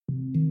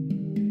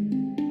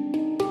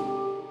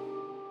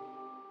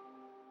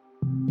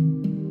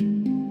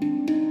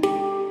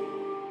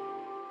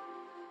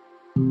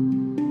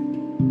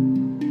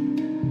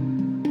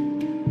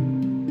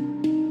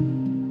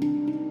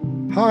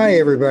Hi,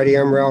 everybody.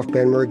 I'm Ralph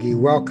Benmergui.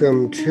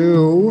 Welcome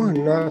to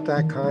Not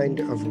That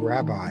Kind of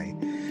Rabbi.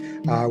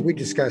 We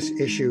discuss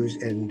issues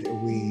and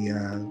we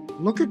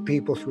look at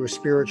people through a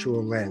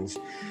spiritual lens.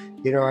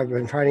 You know, I've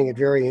been finding it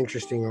very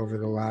interesting over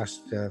the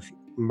last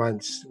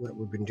months that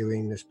we've been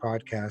doing this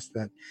podcast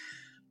that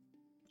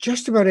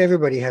just about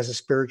everybody has a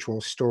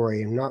spiritual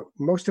story, and not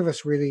most of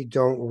us really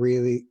don't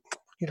really.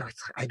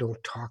 I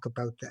don't talk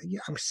about that. Yeah,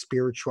 I'm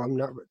spiritual. I'm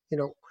not.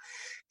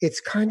 It's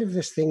kind of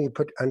this thing you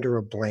put under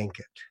a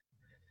blanket.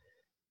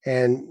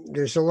 And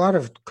there's a lot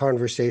of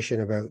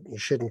conversation about you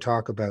shouldn't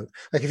talk about,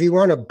 like, if you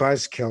want a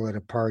buzzkill at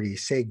a party,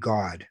 say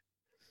God.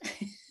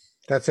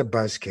 That's a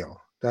buzzkill.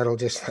 That'll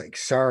just like,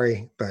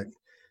 sorry, but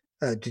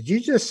did you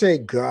just say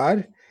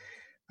God?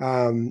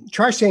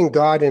 Try saying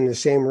God in the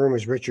same room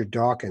as Richard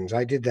Dawkins.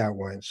 I did that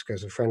once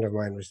because a friend of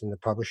mine was in the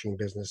publishing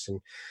business and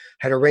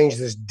had arranged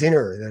this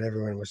dinner that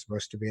everyone was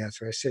supposed to be at.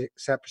 So I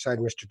sat beside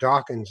Mr.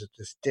 Dawkins at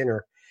this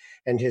dinner,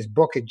 and his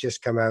book had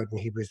just come out, and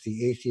he was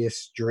the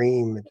atheist's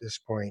dream at this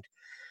point.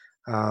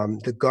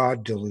 The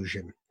God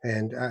delusion.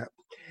 And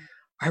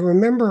I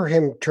remember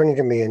him turning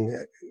to me, and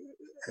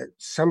at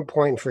some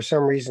point, for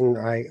some reason,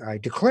 I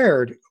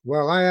declared,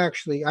 well,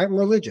 I'm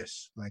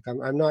religious. Like,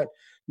 I'm not,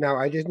 now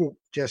I didn't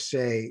just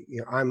say,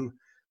 I'm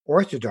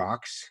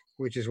Orthodox,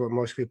 which is what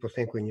most people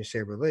think when you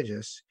say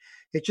religious.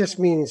 It just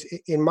means,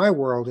 in my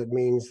world, it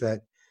means that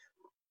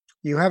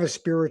you have a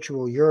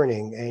spiritual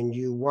yearning and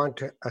you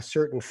want a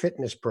certain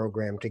fitness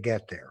program to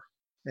get there.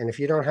 And if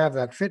you don't have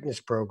that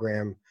fitness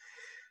program,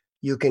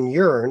 you can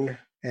yearn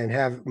and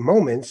have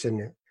moments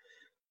and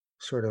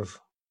sort of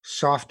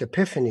soft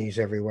epiphanies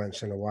every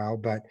once in a while,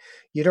 but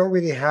you don't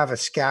really have a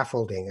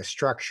scaffolding, a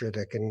structure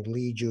that can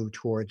lead you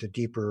towards a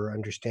deeper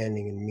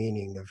understanding and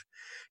meaning of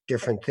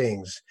different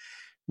things,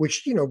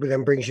 which,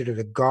 then brings you to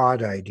the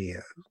God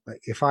idea.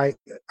 Like, if I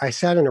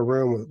sat in a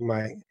room with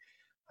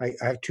I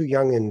have two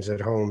youngins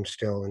at home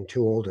still and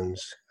two old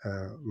uns.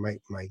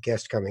 My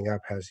guest coming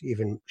up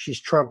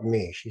she's trumped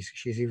me.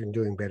 She's even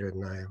doing better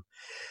than I am.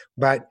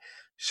 But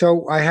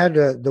so I had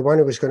the one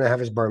who was going to have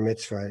his bar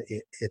mitzvah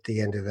at the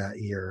end of that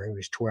year. He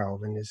was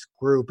 12, and his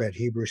group at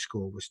Hebrew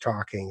school was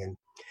talking, and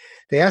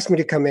they asked me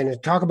to come in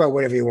and talk about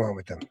whatever you want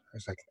with them. I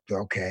was like,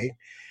 okay.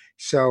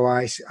 So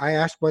I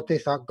asked what they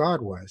thought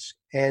God was,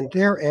 and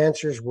their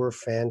answers were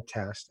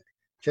fantastic,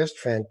 just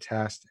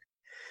fantastic.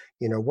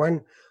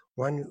 One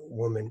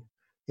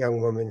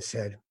young woman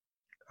said,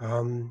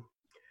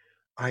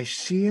 I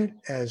see it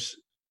as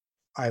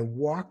I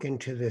walk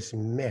into this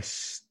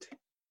mist,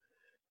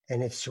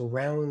 and it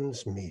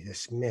surrounds me,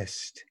 this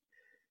mist,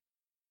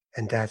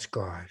 and that's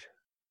God.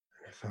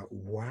 And I thought,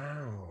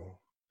 wow,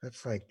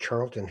 that's like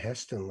Charlton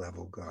Heston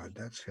level God.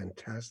 That's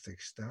fantastic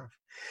stuff.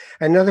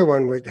 Another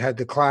one had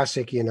the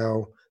classic,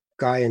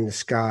 guy in the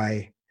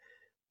sky,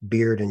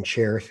 beard and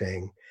chair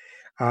thing.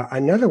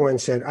 Another one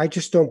said, I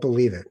just don't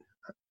believe it.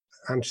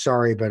 I'm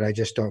sorry, but I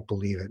just don't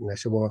believe it. And I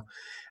said, well,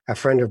 a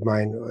friend of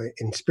mine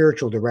in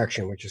spiritual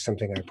direction, which is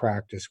something I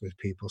practice with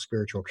people,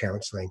 spiritual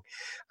counseling,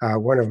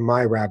 one of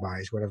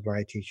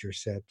my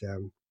teachers said,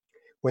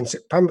 when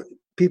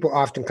people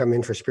often come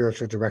in for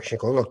spiritual direction,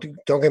 go, look,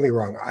 don't get me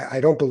wrong,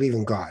 I don't believe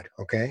in God,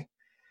 okay?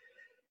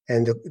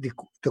 And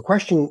the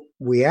question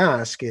we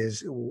ask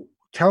is,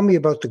 tell me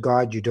about the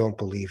God you don't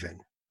believe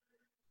in,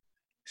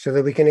 so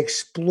that we can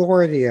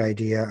explore the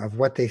idea of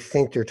what they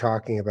think they're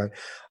talking about.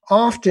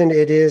 Often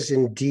it is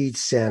indeed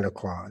Santa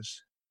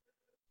Claus,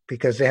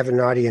 because they have a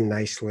naughty and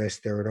nice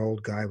list. They're an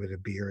old guy with a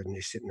beard and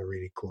they sit in a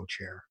really cool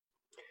chair.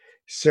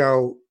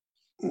 So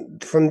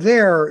from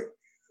there,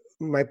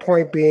 my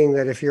point being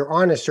that if you're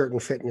on a certain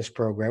fitness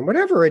program,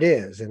 whatever it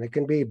is, and it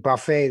can be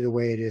buffet the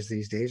way it is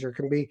these days, or it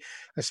can be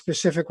a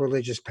specific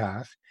religious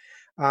path,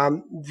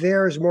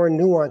 there's more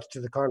nuance to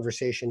the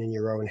conversation in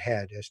your own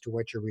head as to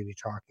what you're really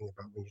talking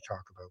about when you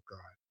talk about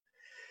God.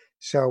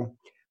 So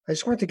I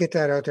just want to get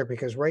that out there,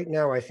 because right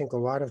now I think a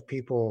lot of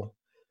people,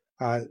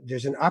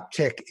 there's an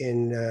uptick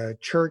in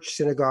church,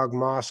 synagogue,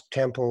 mosque,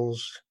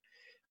 temples,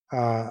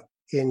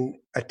 in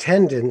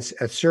attendance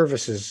at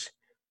services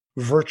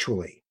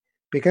virtually,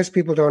 because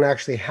people don't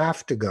actually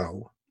have to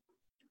go.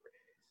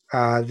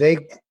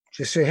 They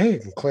just say, hey, you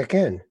can click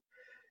in.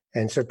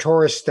 And so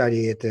Torah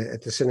study at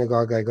the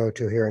synagogue I go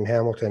to here in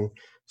Hamilton,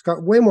 it's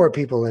got way more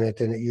people in it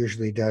than it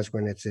usually does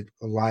when it's a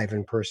live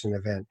in-person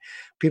event.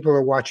 People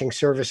are watching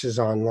services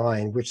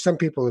online, which some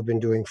people have been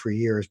doing for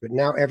years, but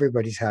now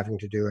everybody's having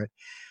to do it.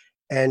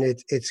 And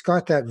it's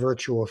got that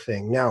virtual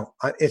thing. Now,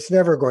 it's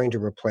never going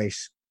to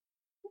replace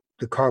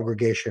the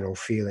congregational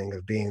feeling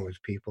of being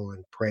with people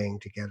and praying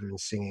together and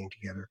singing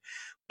together.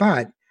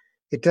 But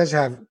it does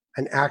have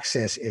an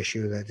access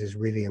issue that is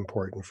really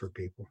important for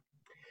people.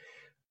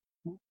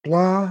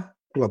 Blah,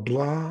 blah,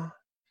 blah,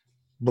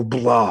 blah,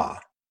 blah.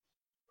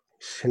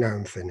 So now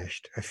I'm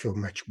finished. I feel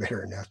much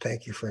better now.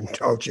 Thank you for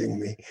indulging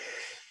me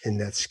in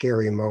that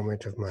scary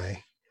moment of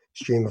my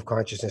stream of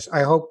consciousness.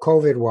 I hope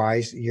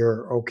COVID-wise,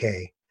 you're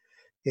okay.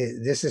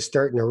 This is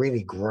starting to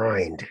really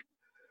grind.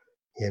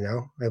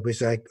 It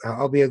was like,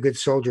 I'll be a good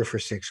soldier for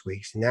 6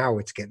 weeks. Now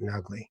it's getting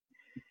ugly.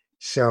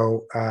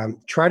 So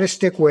try to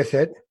stick with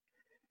it.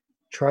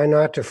 Try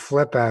not to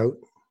flip out.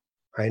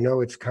 I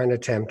know it's kind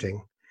of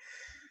tempting.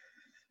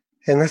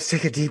 And let's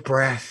take a deep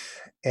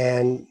breath.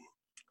 And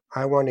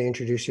I want to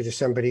introduce you to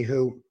somebody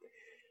who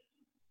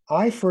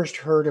I first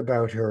heard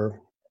about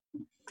her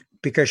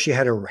because she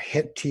had a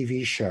hit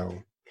TV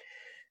show.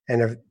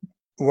 And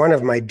one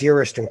of my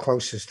dearest and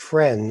closest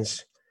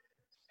friends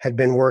had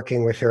been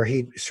working with her.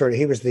 He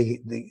was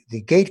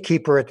the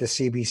gatekeeper at the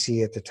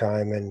CBC at the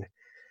time. And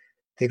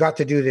they got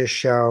to do this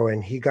show,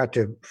 and he got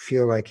to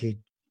feel like he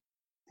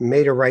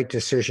made a right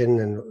decision,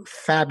 and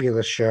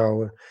fabulous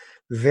show.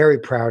 Very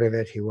proud of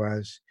it, he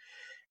was.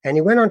 And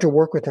he went on to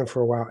work with them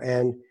for a while.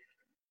 And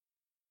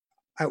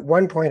at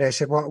one point I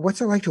said, well, what's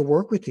it like to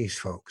work with these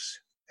folks?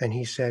 And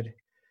he said,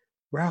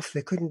 Ralph,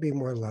 they couldn't be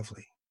more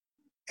lovely.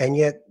 And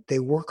yet they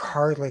work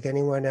hard like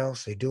anyone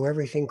else. They do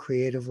everything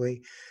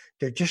creatively.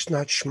 They're just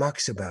not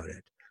schmucks about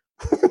it.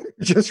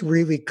 Just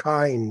really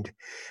kind.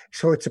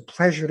 So it's a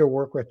pleasure to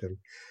work with them.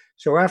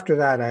 So after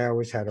that, I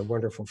always had a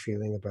wonderful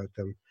feeling about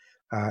them,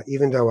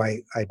 even though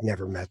I'd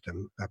never met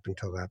them up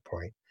until that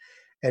point.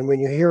 And when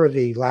you hear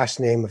the last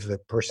name of the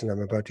person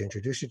I'm about to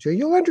introduce you to,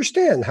 you'll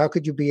understand. How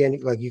could you be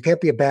you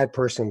can't be a bad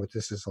person with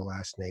this as the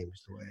last name,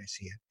 is the way I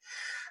see it.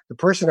 The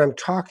person I'm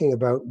talking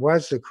about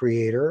was the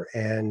creator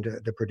and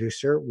the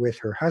producer with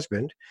her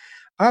husband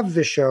of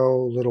the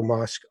show Little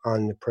Mosque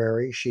on the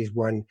Prairie. She's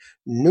won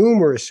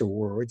numerous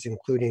awards,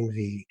 including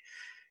the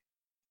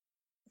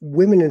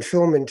Women in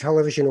Film and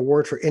Television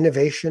Award for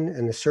Innovation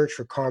and the Search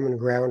for Common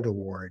Ground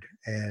Award.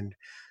 And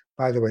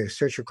by the way, the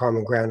Search for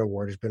Common Ground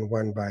Award has been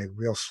won by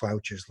real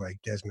slouches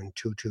like Desmond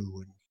Tutu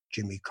and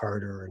Jimmy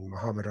Carter and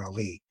Muhammad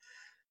Ali.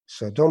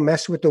 So don't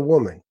mess with the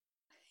woman.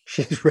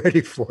 She's ready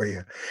for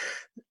you.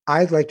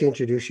 I'd like to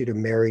introduce you to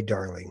Mary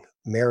Darling.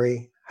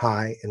 Mary,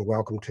 hi, and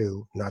welcome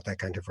to Not That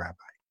Kind of Rabbi.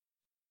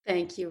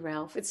 Thank you,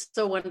 Ralph. It's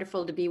so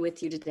wonderful to be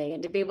with you today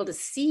and to be able to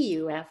see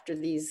you after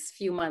these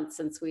few months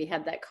since we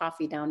had that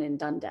coffee down in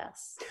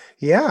Dundas.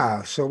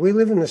 Yeah, so we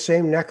live in the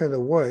same neck of the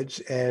woods,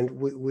 and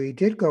we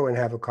did go and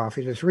have a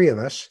coffee, the three of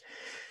us,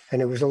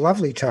 and it was a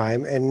lovely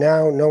time. And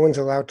now no one's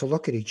allowed to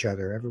look at each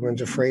other.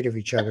 Everyone's afraid of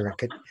each other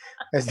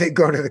as they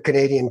go to the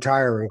Canadian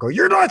Tire and go,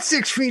 "You're not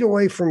 6 feet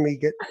away from me."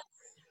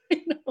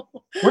 I know.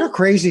 What a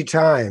crazy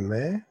time,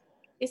 man.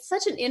 It's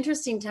such an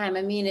interesting time.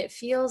 I mean, it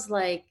feels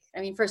like,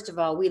 first of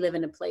all, we live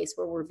in a place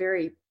where we're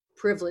very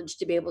privileged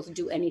to be able to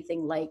do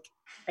anything like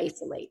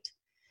isolate.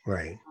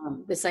 Right.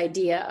 This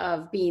idea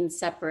of being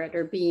separate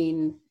or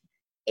being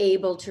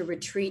able to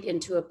retreat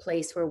into a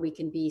place where we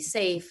can be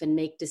safe and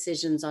make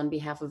decisions on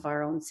behalf of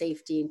our own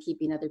safety and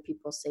keeping other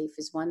people safe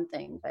is one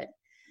thing. But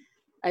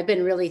I've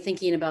been really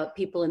thinking about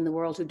people in the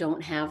world who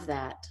don't have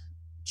that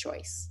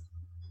choice,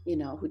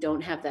 who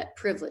don't have that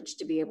privilege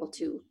to be able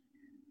to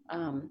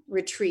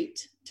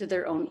retreat to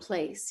their own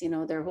place.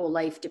 Their whole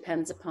life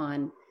depends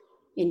upon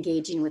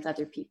engaging with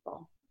other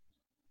people.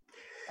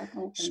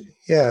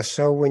 Yeah.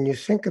 So when you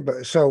think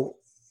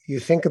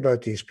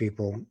about these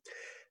people,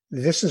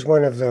 this is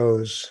one of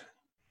those,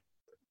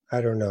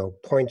 I don't know,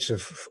 points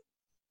of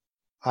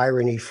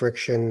irony,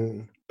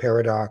 friction,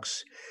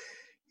 paradox,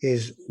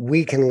 is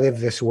we can live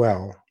this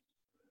well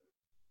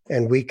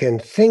and we can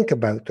think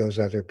about those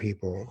other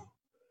people.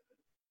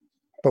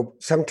 But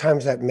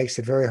sometimes that makes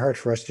it very hard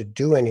for us to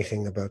do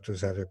anything about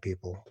those other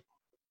people.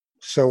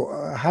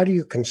 So how do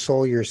you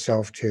console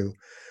yourself to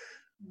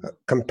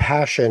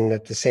compassion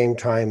at the same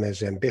time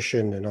as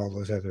ambition and all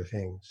those other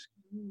things?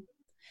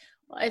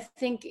 Well, I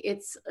think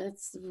it's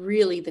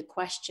really the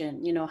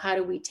question, how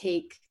do we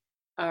take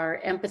our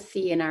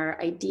empathy and our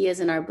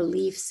ideas and our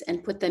beliefs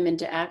and put them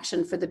into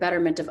action for the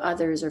betterment of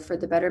others or for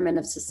the betterment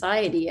of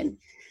society? And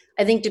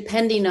I think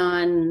depending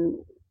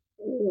on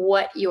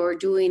what you're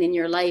doing in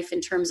your life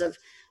in terms of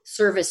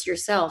service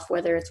yourself,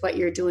 whether it's what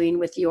you're doing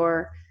with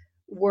your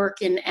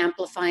work in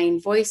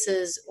amplifying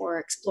voices or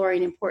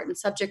exploring important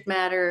subject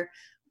matter,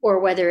 or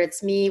whether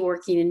it's me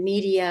working in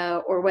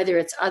media, or whether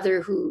it's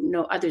others who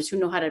know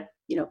how to,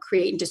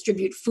 create and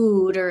distribute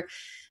food or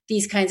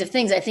these kinds of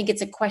things. I think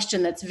it's a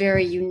question that's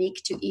very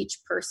unique to each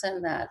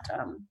person that,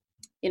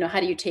 how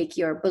do you take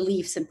your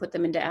beliefs and put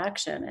them into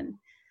action? And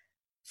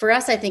for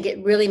us, I think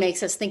it really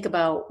makes us think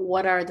about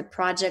what are the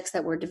projects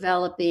that we're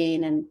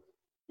developing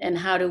and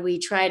how do we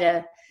try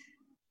to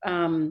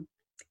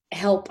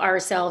help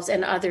ourselves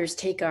and others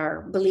take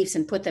our beliefs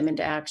and put them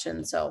into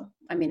action. So,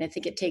 I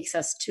think it takes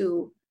us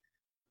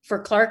for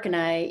Clark and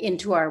I,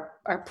 into our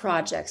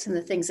projects and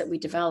the things that we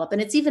develop.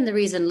 And it's even the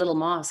reason Little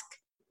Mosque,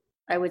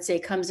 I would say,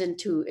 comes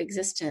into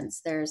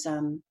existence. There's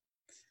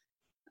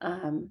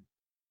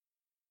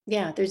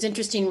there's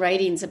interesting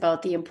writings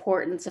about the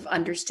importance of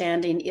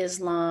understanding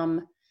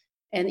Islam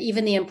and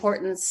even the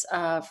importance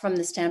from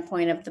the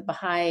standpoint of the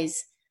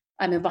Baha'is.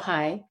 I'm a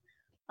Bahai.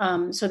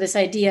 So this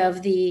idea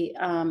of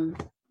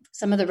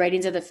some of the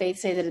writings of the faith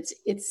say that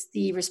it's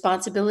the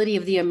responsibility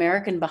of the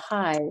American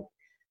Baha'i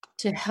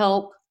to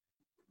help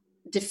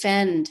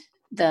defend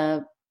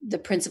the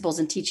principles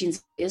and teachings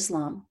of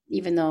Islam,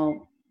 even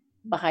though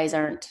Baha'is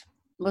aren't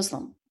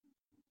Muslim.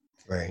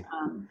 Right.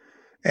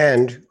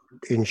 And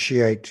in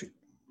Shiite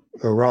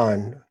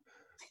Iran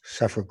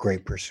suffer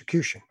great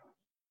persecution.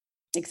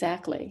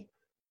 Exactly.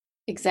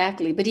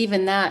 But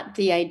even that,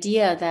 the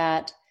idea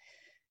that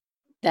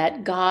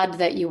God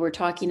that you were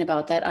talking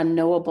about, that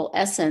unknowable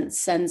essence,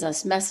 sends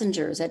us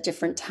messengers at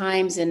different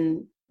times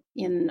in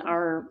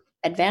our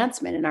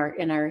advancement,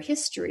 in our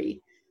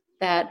history,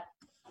 that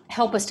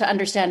help us to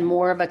understand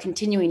more of a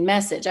continuing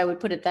message. I would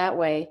put it that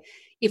way.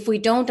 If we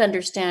don't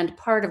understand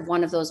part of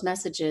one of those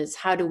messages,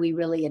 how do we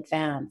really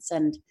advance?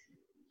 And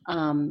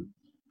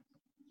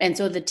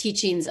so the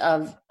teachings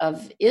of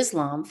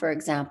Islam, for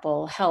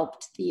example,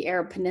 helped the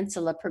Arab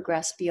Peninsula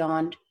progress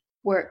beyond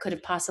where it could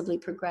have possibly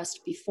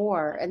progressed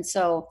before. And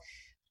so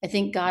I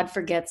think God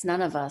forgets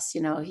none of us.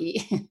 You know,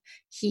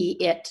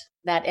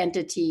 that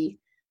entity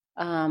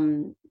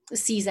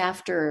sees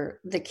after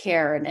the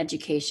care and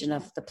education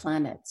of the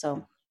planet.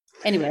 So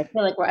anyway, I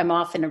feel like I'm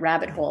off in a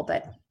rabbit hole,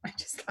 but I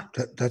just thought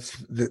that's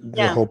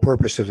the whole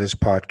purpose of this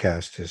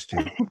podcast is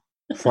to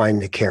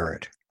find the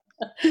carrot.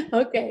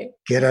 Okay.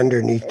 Get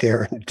underneath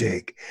there and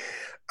dig.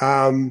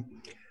 So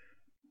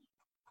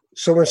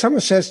when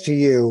someone says to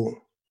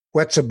you,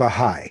 "What's a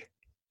Bahai?"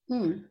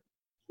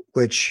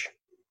 Which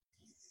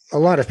a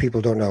lot of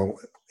people don't know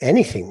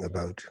anything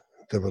about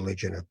the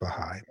religion of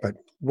Bahai, but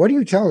what do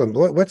you tell them?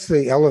 What's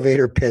the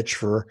elevator pitch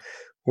for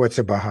what's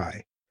a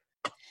Bahai?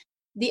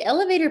 The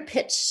elevator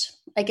pitch,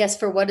 I guess,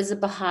 for what is a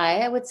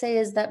Bahai, I would say,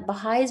 is that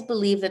Baha'is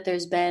believe that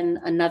there's been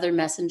another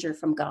messenger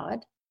from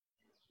God,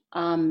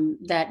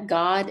 that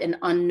God, an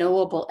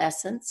unknowable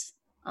essence,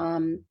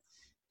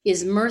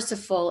 is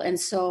merciful. And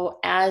so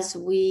as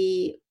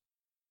we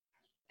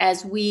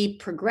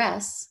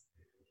progress,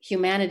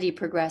 humanity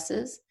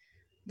progresses,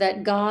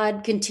 that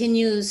God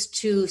continues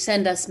to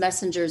send us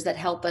messengers that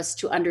help us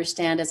to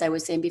understand, as I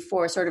was saying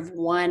before, sort of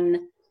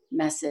one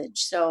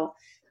message. So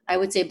I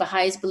would say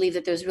Baha'is believe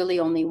that there's really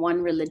only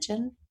one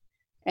religion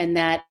and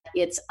that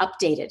it's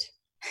updated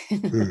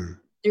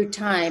through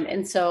time.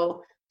 And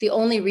so the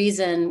only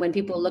reason when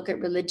people look at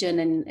religion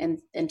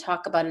and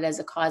talk about it as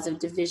a cause of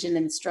division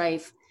and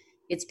strife,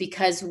 it's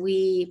because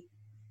we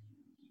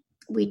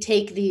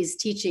take these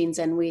teachings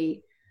and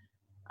we,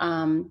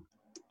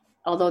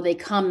 although they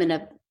come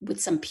with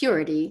some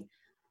purity,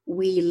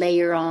 we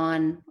layer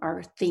on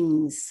our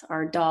things,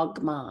 our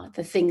dogma,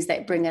 the things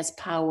that bring us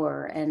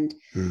power, and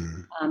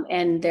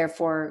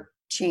therefore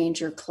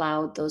change or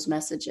cloud those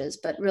messages.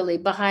 But really,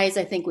 Baha'is,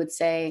 I think, would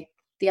say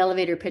the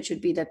elevator pitch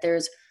would be that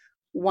there's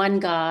one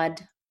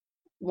God,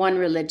 one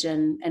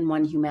religion, and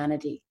one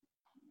humanity,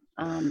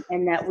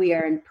 and that we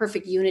are in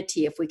perfect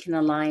unity if we can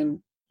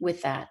align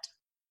with that.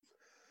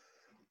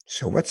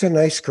 So what's a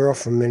nice girl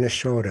from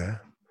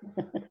Minnesota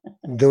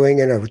doing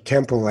in a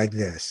temple like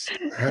this?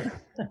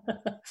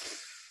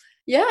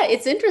 Yeah,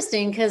 it's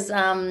interesting because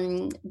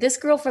this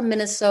girl from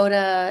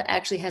Minnesota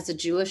actually has a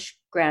Jewish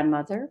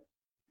grandmother.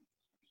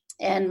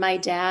 And my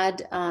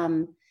dad,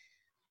 for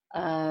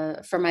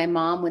my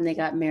mom when they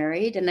got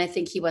married, and I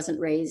think he wasn't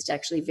raised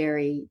actually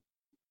very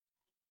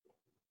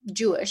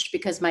Jewish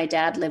because my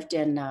dad lived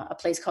in a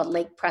place called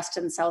Lake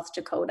Preston, South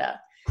Dakota,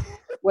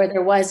 where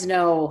there was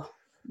no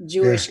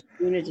Jewish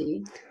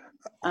community.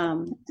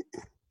 The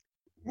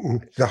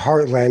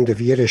heartland of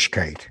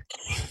Yiddishkeit.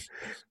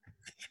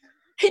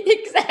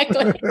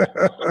 Exactly.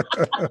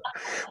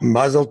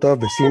 Mazel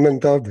tov, Siman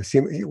tov,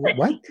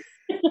 what?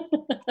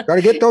 Got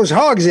to get those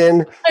hogs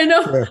in. I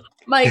know.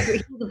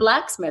 He was a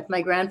blacksmith.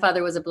 My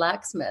grandfather was a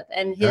blacksmith,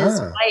 and his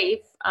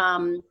wife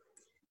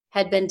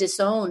had been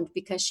disowned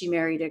because she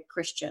married a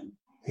Christian.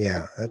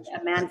 Yeah,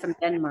 a man from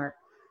Denmark.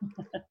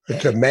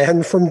 It's a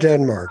man from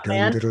Denmark.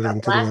 From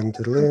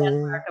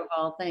Denmark of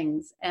all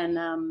things,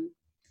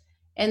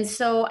 and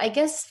so I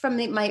guess from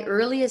my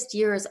earliest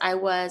years, I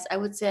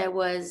would say I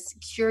was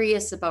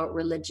curious about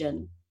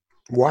religion.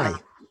 Why?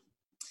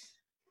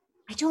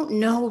 I don't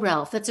know,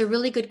 Ralph. That's a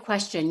really good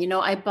question. You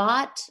know,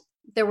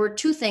 there were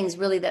two things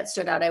really that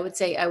stood out. I would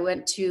say I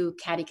went to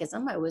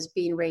catechism. I was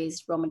being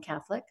raised Roman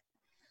Catholic.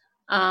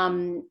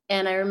 And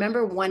I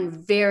remember one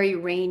very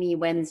rainy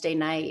Wednesday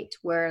night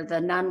where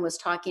the nun was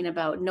talking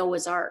about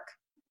Noah's Ark.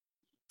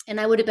 And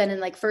I would have been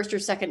in like first or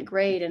second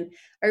grade. And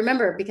I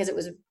remember because it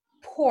was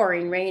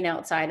pouring rain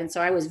outside. And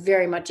so I was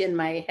very much in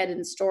my head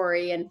and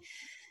story.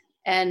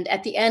 And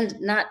at the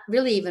end, not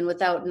really even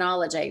without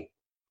knowledge, I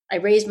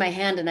raised my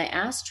hand and I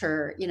asked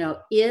her, you know,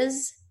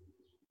 is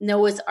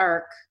Noah's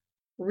Ark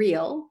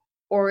real,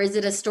 or is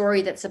it a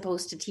story that's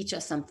supposed to teach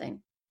us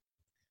something?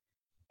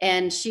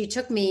 And she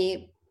took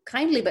me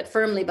kindly but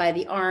firmly by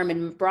the arm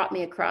and brought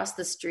me across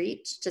the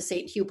street to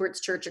St.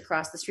 Hubert's Church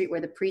across the street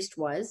where the priest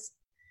was,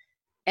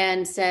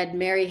 and said,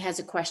 Mary has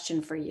a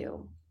question for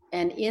you.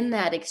 And in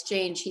that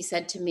exchange, he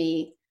said to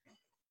me,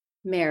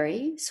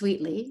 Mary,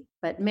 sweetly,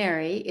 but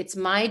Mary, it's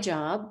my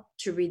job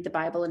to read the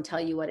Bible and tell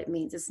you what it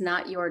means. It's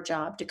not your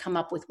job to come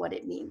up with what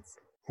it means.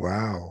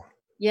 Wow.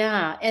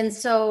 Yeah. And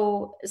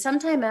so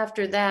sometime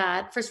after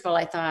that, first of all,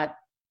 I thought,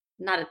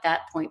 not at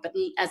that point, but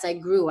as I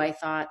grew, I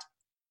thought,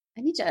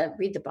 I need to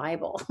read the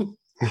Bible.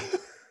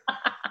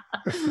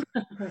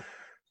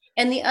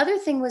 And the other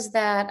thing was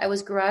that I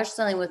was garage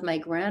selling with my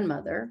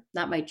grandmother,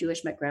 not my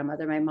Jewish my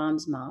grandmother, my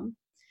mom's mom,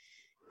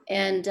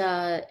 and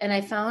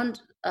I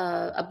found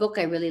a book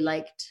I really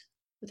liked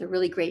with a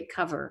really great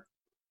cover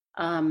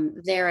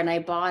there, and I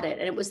bought it,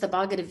 and it was the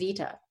Bhagavad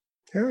Gita.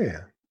 Oh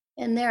yeah.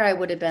 And there I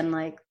would have been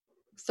like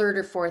third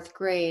or fourth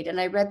grade, and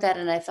I read that,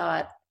 and I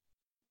thought,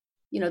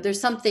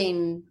 there's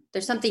something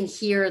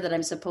here that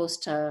I'm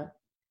supposed to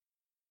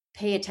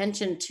pay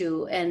attention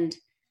to, and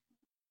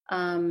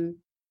um,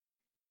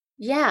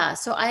 yeah,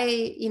 so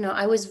I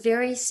was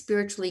very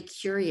spiritually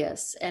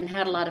curious and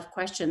had a lot of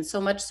questions, so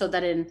much so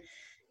that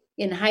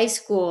in high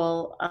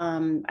school,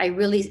 I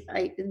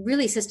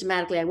really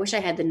systematically, I wish I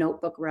had the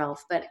notebook,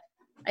 Ralph, but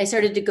I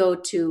started to go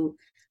to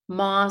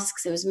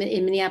mosques. It was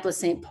in Minneapolis,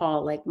 St.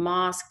 Paul, like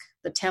mosque,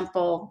 the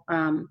temple,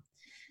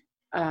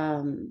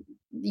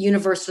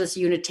 Universalist,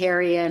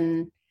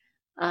 Unitarian,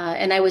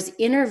 and I was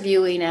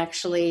interviewing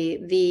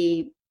actually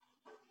the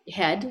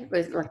head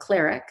or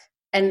cleric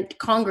and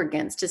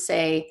congregants to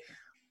say,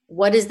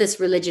 what does this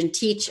religion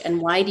teach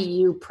and why do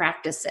you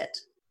practice it?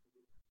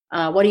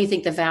 What do you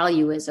think the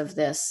value is of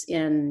this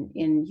in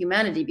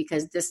humanity?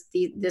 Because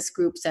this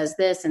group says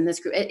this, and this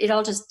group, it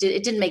all just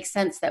it didn't make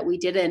sense that we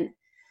didn't.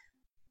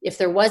 If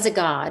there was a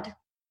God,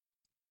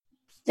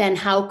 then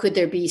how could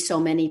there be so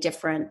many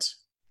different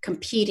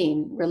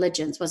competing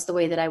religions? Was the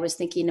way that I was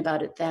thinking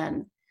about it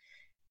then.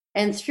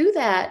 And through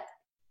that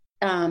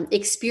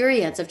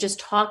experience of just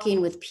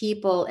talking with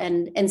people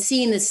and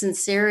seeing the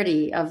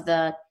sincerity of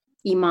the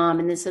imam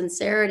and the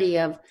sincerity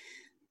of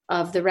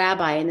the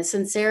rabbi and the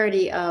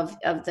sincerity of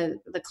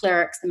the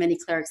clerics, the many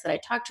clerics that I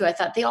talked to, I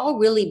thought they all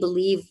really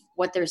believe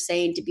what they're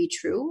saying to be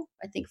true.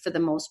 I think for the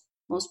most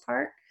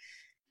part,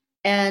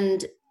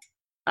 and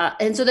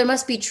so there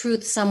must be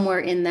truth somewhere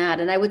in that.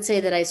 And I would say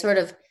that I sort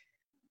of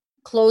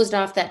closed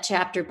off that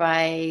chapter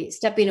by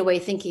stepping away,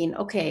 thinking,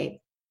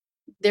 okay,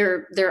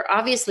 there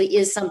obviously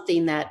is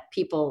something that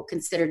people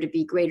consider to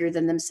be greater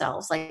than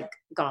themselves, like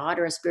God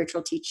or a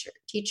spiritual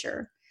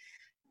teacher.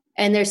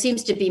 And there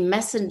seems to be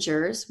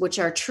messengers, which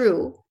are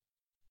true,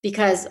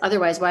 because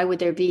otherwise, why would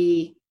there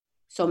be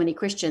so many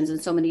Christians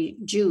and so many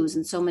Jews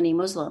and so many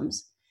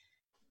Muslims?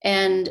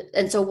 And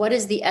so what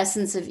is the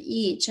essence of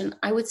each? And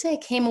I would say I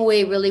came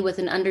away really with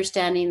an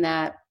understanding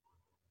that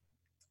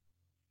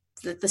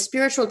the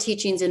spiritual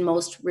teachings in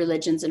most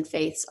religions and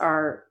faiths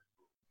are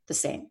the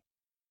same.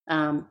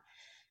 Um,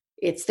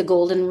 it's the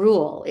golden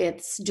rule.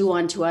 It's do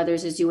unto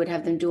others as you would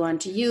have them do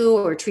unto you,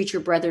 or treat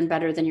your brethren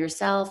better than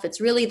yourself.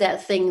 It's really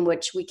that thing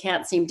which we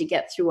can't seem to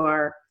get through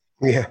our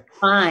Yeah.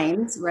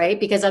 minds, right?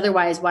 Because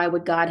otherwise, why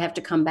would God have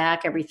to come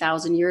back every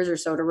 1,000 years or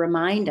so to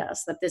remind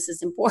us that this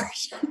is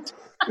important?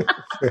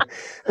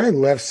 I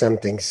left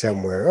something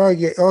somewhere. Oh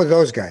yeah. Oh,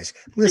 those guys.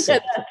 Listen.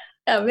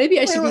 Maybe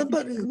I should Well, be.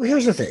 but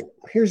here's the thing.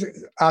 Here's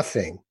a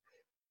thing.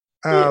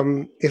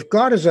 If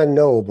God is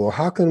unknowable,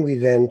 how can we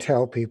then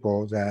tell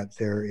people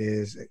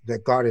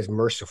that God is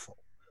merciful?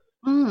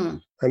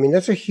 Mm, I mean,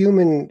 that's a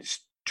human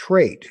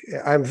trait.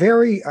 I'm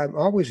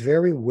always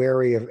very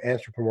wary of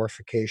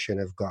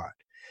anthropomorphication of God.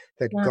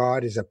 That yeah,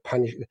 God is a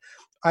punish.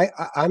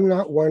 I'm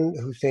not one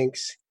who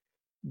thinks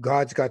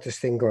God's got this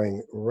thing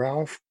going.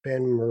 Ralph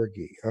Ben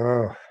Murgy.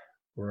 Oh,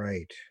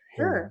 right,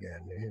 him sure.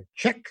 again.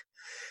 Check.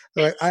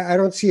 I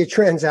don't see a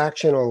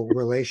transactional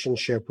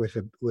relationship with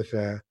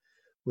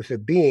a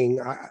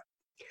being.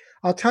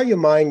 I'll tell you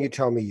mine. You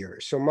tell me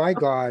yours. So my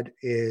God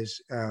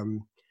is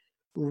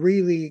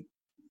really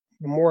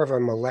more of a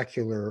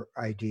molecular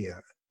idea.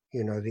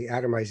 The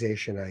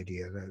atomization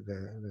idea,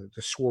 the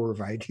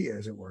swerve idea,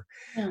 as it were.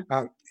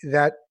 Yeah.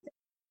 That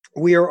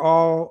we are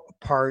all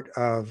part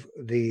of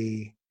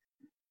the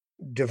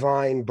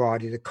divine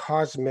body, the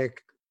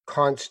cosmic,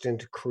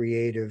 constant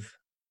creative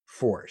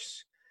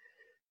force.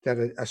 That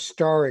a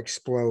star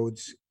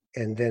explodes,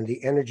 and then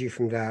the energy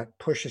from that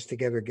pushes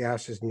together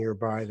gases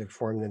nearby that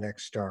form the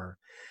next star.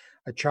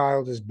 A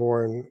child is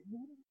born,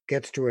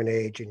 gets to an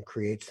age, and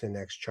creates the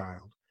next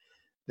child.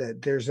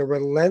 That there's a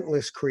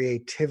relentless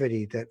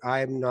creativity that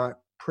I'm not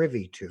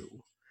privy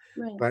to,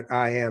 Right. but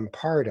I am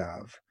part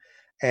of.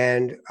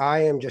 And I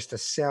am just a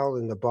cell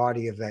in the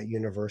body of that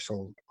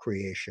universal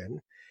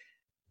creation.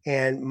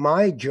 And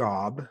my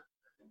job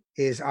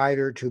is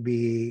either to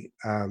be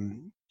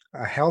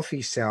a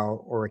healthy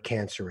cell or a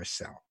cancerous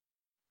cell.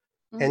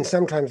 And Mm,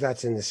 sometimes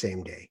that's in the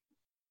same day,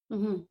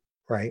 mm-hmm.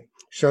 right?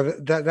 So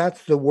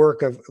that's the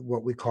work of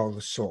what we call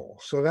the soul.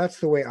 So that's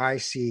the way I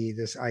see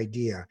this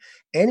idea.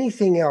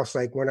 Anything else,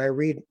 like when I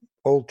read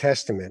Old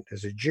Testament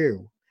as a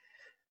Jew,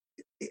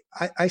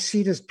 I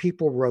see it as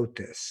people wrote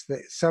this.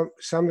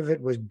 Some of it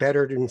was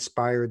better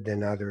inspired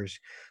than others,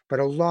 but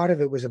a lot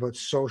of it was about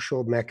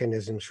social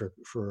mechanisms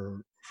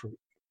for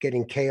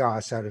getting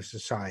chaos out of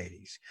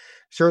societies.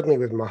 Certainly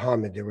with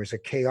Muhammad, there was a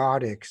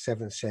chaotic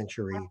 7th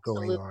century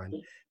going on,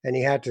 Absolutely. and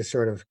he had to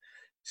sort of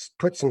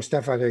put some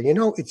stuff out there.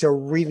 It's a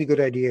really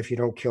good idea if you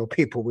don't kill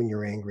people when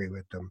you're angry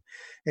with them,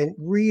 and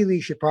really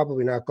should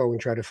probably not go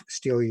and try to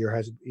steal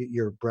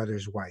your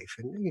brother's wife,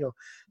 and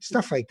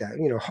stuff like that.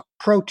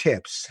 Pro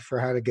tips for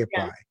how to get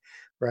Yeah. by,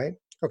 right?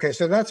 Okay,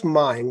 so that's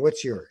mine.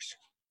 What's yours?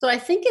 So I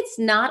think it's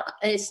not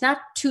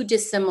too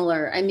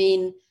dissimilar. I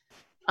mean,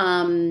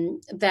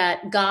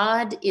 that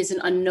God is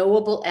an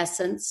unknowable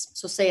essence.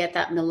 So say at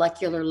that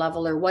molecular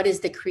level, or what is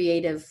the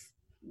creative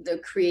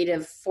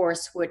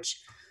force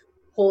which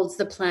holds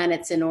the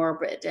planets in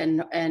orbit, and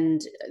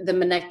the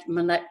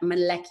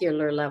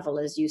molecular level,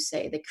 as you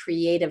say, the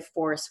creative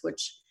force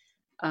which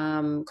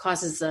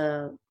causes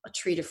a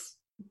tree to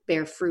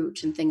bear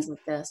fruit and things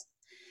like this.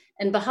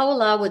 And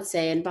Baha'u'llah would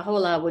say, and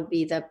Baha'u'llah would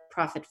be the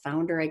prophet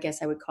founder, I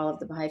guess I would call it,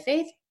 the Baha'i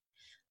faith,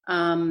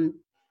 um,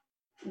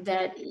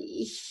 that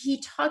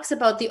he talks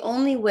about the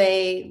only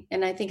way,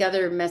 and I think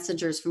other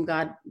messengers from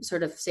God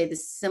sort of say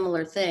this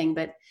similar thing,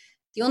 but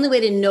the only way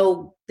to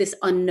know this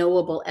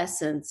unknowable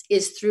essence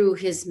is through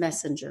his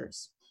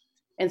messengers.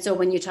 And so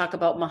when you talk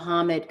about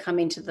Muhammad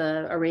coming to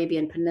the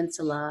Arabian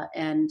Peninsula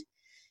and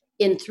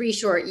in 3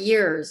 short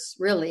years,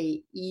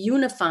 really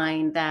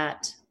unifying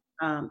that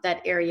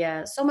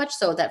area, so much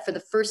so that for the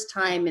first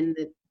time in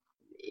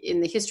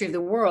the history of the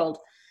world,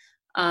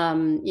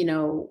 you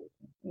know,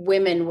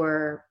 women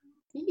were.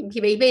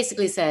 He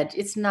basically said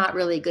it's not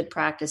really good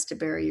practice to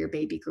bury your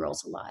baby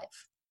girls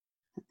alive.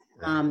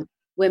 Right.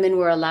 Women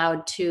were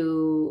allowed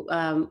to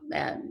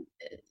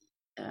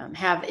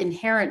have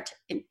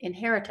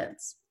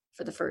inheritance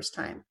for the first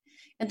time,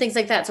 and things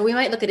like that. So we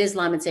might look at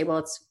Islam and say, well,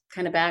 it's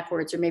kind of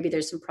backwards, or maybe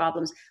there's some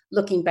problems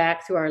looking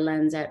back through our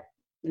lens at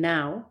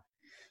now.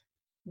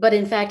 But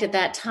in fact, at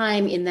that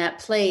time, in that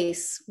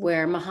place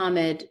where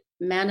Muhammad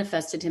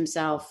manifested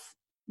himself,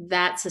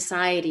 that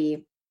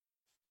society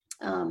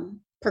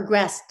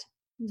progressed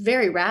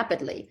very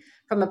rapidly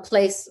from a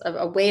place of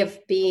a way of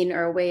being,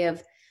 or a way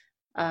of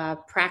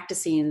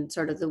practicing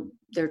sort of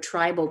their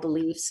tribal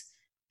beliefs,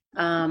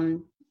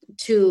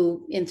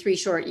 to, in 3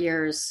 short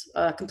years,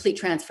 a complete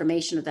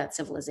transformation of that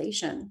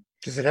civilization.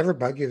 Does it ever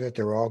bug you that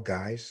they're all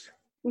guys?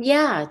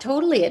 Yeah,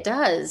 totally, it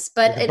does.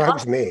 But It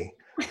bugs me.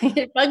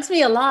 it bugs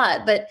me a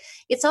lot. But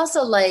it's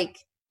also like,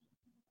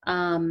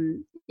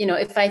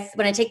 if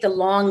when I take the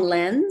long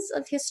lens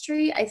of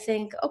history, I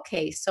think,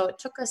 okay, so it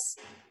took us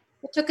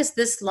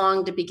this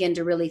long to begin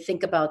to really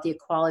think about the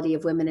equality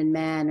of women and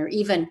men, or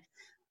even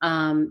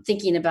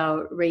thinking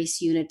about race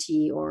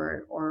unity,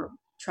 or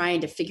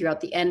trying to figure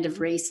out the end of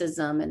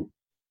racism. And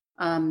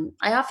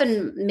I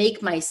often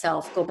make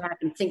myself go back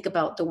and think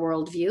about the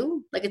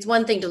worldview. Like, it's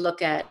one thing to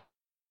look at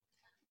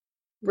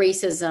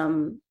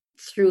racism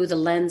through the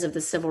lens of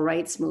the civil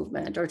rights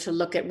movement, or to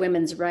look at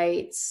women's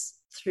rights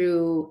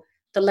through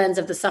the lens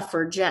of the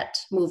suffragette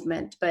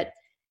movement. But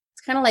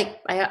it's kind of like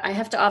I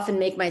have to often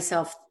make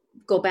myself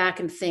go back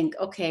and think,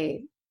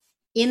 okay,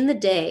 in the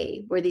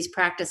day where these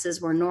practices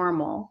were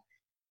normal,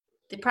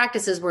 the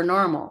practices were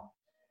normal.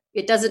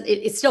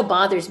 It still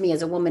bothers me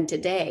as a woman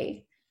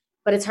today,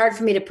 but it's hard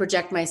for me to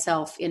project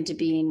myself into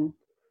being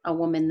a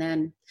woman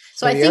then.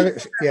 So Well, I think,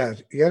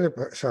 the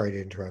other. Sorry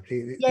to interrupt.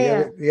 yeah,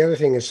 yeah, The other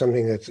thing is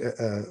something that's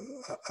a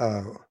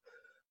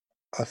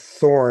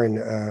thorn,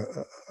 a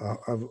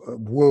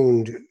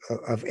wound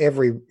of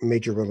every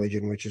major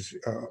religion, which is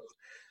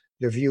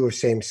the view of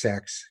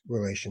same-sex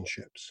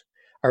relationships.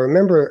 I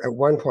remember at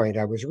one point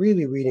I was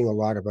really reading a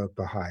lot about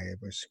Bahai. It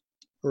was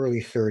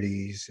early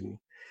 30s and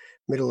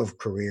middle of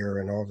career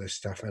and all this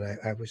stuff, and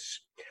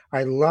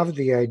I loved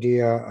the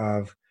idea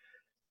of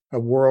a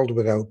world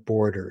without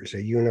borders,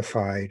 a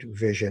unified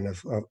vision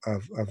of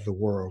the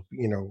world.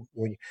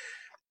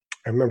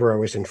 I remember I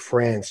was in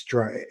France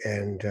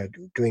and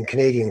doing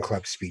Canadian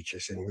club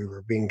speeches, and we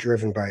were being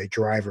driven by a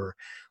driver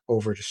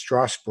over to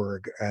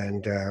Strasbourg,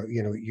 and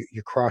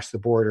you cross the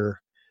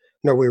border.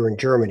 No, we were in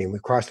Germany, and we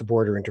crossed the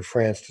border into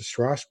France to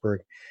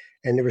Strasbourg,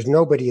 and there was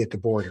nobody at the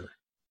border.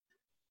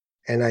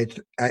 And I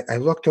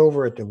looked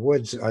over at the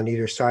woods on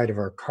either side of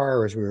our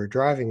car as we were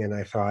driving, and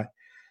I thought,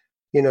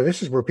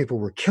 this is where people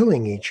were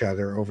killing each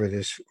other over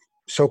this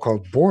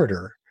so-called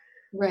border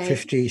right.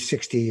 50,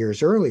 60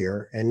 years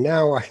earlier. And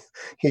now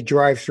you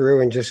drive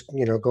through and just,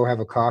 go have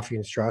a coffee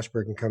in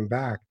Strasbourg and come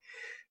back.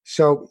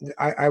 So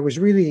I was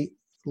really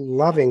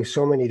loving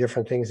so many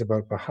different things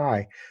about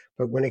Baha'i.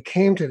 But when it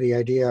came to the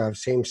idea of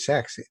same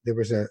sex, there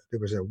was a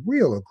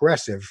real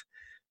aggressive,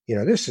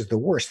 this is the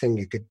worst thing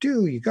you could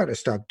do. You got to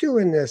stop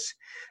doing this.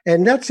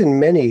 And that's in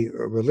many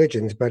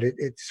religions, but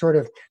it's sort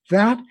of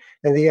that,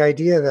 and the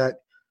idea that,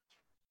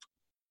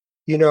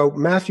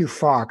 Matthew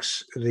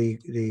Fox,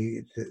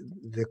 the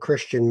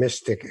Christian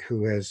mystic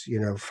who has,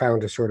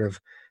 found a sort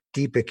of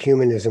deep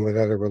ecumenism with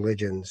other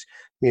religions,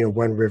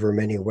 one river,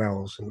 many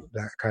wells, and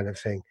that kind of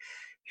thing.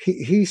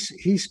 He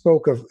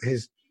spoke of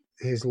his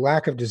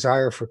lack of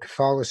desire for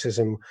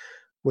Catholicism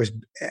was,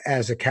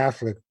 as a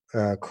Catholic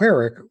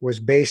cleric,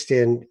 was based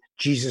in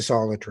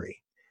Jesusolatry,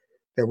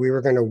 that we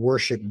were going to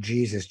worship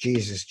Jesus,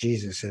 Jesus,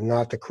 Jesus, and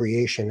not the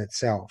creation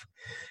itself.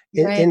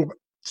 In, Right. in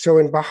so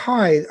in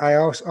Baha'i, I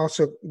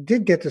also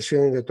did get this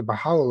feeling that the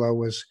Baha'u'llah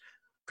was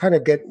kind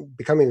of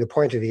becoming the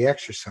point of the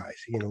exercise.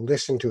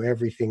 Listen to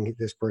everything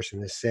this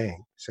person is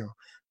saying. So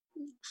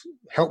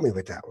help me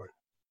with that one.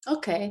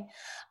 Okay.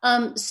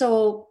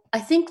 So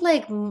I think,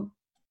 like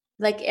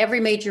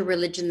every major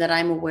religion that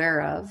I'm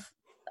aware of,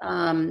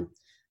 um,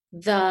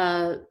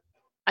 the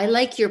I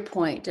like your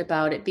point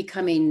about it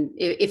becoming,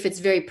 if it's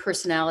very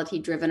personality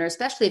driven, or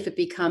especially if it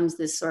becomes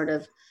this sort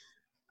of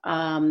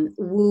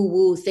woo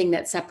woo thing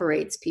that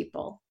separates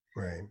people.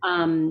 Right.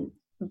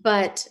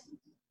 But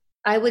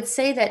I would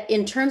say that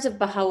in terms of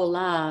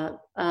Baha'u'llah,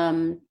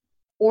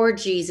 or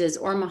Jesus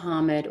or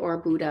Muhammad or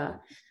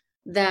Buddha,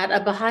 that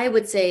a Baha'i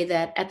would say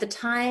that at the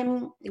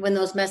time when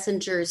those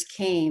messengers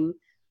came,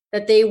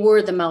 that they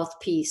were the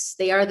mouthpiece.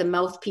 They are the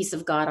mouthpiece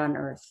of God on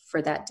earth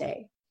for that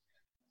day.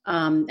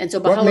 And so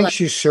What Baha'u'llah, makes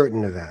you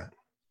certain of that?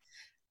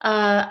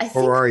 I Or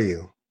think are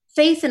you?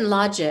 faith and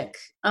logic.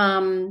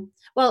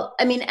 Well,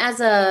 I mean,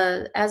 as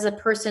a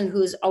person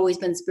who's always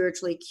been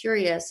spiritually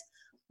curious,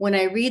 when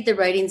I read the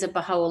writings of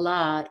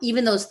Baha'u'llah,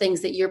 even those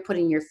things that you're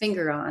putting your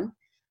finger on,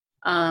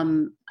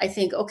 I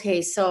think,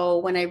 okay, so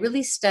when I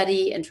really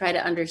study and try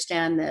to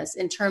understand this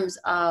in terms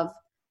of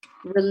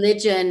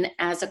religion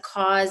as a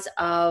cause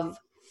of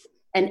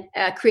and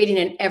creating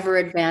an ever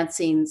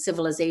advancing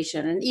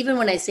civilization. And even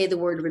when I say the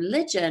word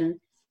religion,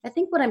 I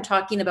think what I'm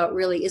talking about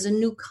really is a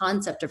new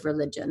concept of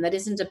religion that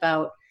isn't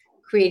about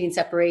creating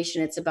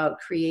separation. It's about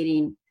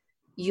creating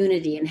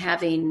unity and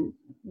having,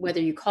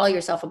 whether you call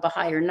yourself a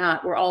Baha'i or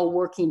not, we're all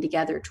working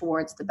together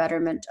towards the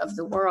betterment of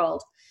the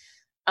world.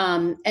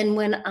 And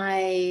when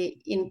I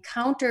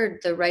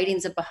encountered the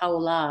writings of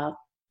Baha'u'llah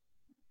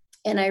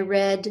and I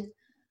read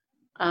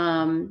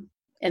and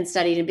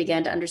studied and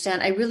began to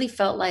understand, I really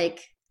felt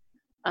like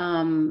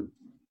the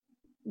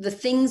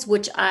things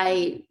which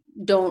I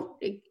don't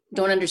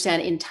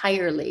understand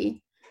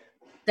entirely,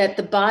 that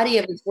the body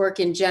of his work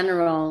in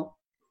general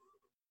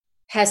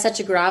has such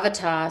a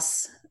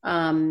gravitas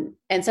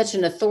and such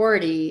an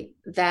authority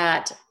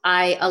that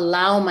I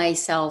allow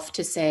myself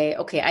to say,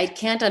 okay, I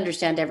can't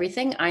understand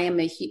everything. I am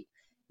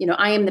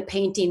I am the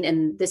painting,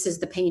 and this is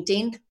the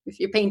painting. If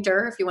you're a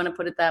painter, if you want to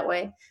put it that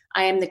way,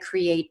 I am the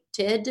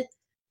created.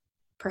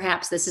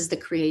 Perhaps this is the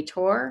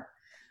creator.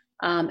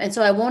 And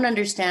so I won't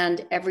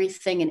understand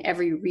everything and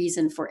every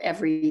reason for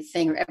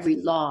everything or every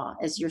law,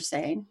 as you're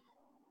saying.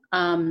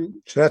 So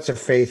that's a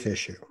faith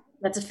issue.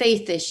 That's a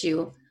faith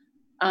issue.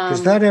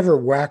 Does that ever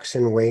wax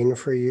and wane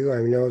for you?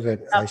 I know that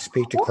I Of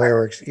speak to course.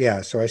 clerics.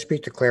 Yeah, so I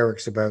speak to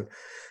clerics about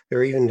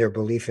their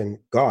belief in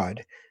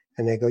God,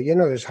 and they go,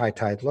 there's high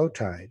tide, low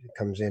tide. It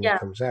comes in, it Yeah.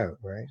 comes out,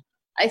 right?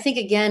 I think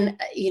again,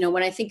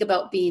 when I think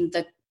about being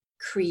the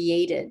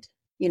created,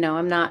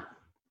 I'm not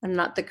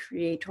the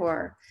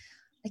creator.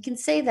 I can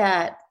say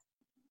that,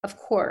 of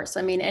course.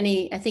 I mean,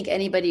 I think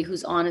anybody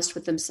who's honest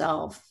with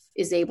themselves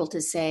is able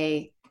to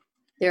say,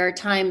 there are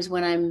times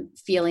when I'm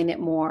feeling it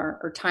more,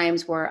 or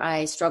times where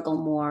I struggle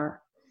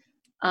more.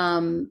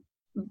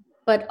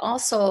 But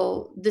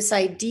also this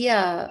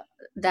idea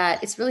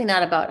that it's really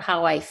not about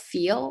how I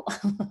feel,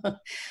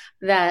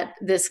 that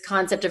this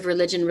concept of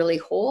religion really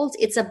holds.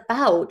 It's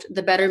about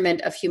the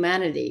betterment of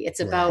humanity. It's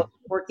Right. about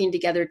working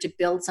together to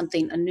build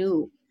something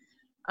anew.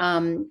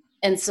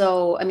 And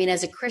so, I mean,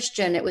 as a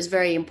Christian, it was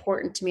very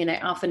important to me. And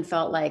I often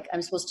felt like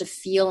I'm supposed to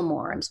feel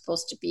more. I'm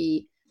supposed to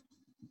be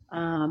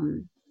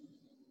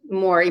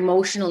more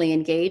emotionally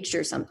engaged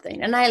or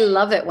something. And I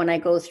love it when I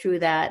go through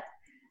that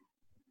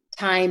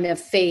time of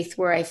faith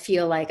where I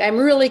feel like I'm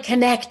really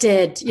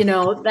connected,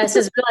 that's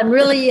just, I'm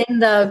really in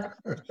the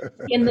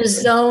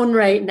zone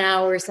right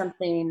now or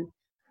something.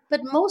 But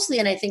mostly,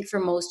 and I think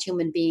for most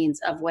human beings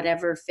of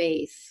whatever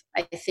faith,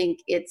 I think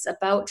it's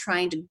about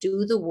trying to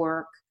do the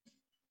work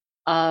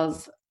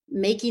of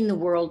making the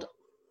world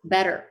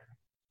better,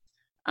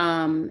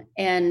 and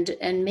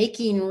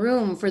making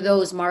room for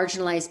those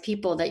marginalized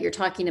people that you're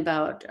talking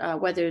about,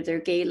 whether they're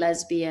gay,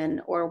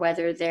 lesbian, or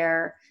whether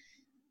they're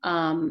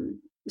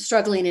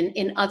struggling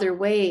in other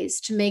ways,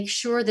 to make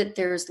sure that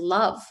there's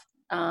love,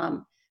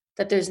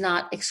 that there's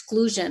not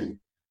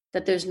exclusion,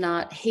 that there's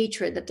not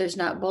hatred, that there's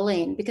not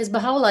bullying. Because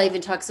Baha'u'llah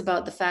even talks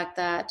about the fact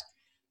that,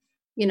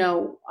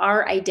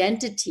 our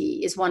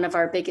identity is one of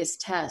our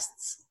biggest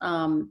tests,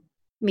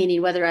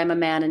 meaning whether I'm a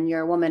man and you're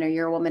a woman, or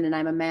you're a woman and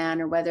I'm a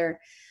man, or whether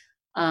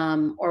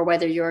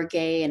you're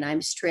gay and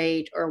I'm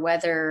straight, or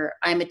whether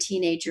I'm a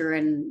teenager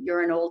and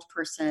you're an old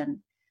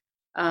person.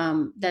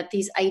 That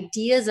these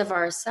ideas of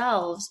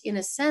ourselves, in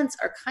a sense,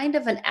 are kind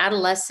of an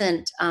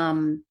adolescent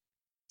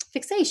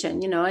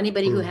fixation.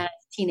 Anybody who has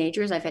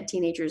teenagers, I've had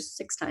teenagers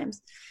 6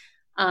 times.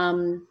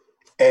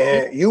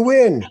 You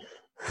win.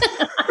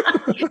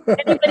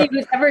 Anybody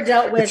who's ever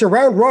dealt with... It's a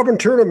round robin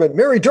tournament.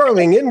 Mary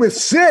Darling in with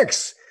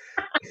 6.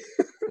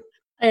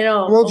 I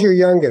know. How old's your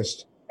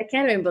youngest? I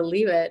can't even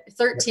believe it.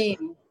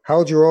 13. How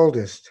old's your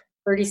oldest?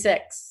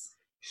 36.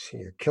 See,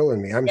 you're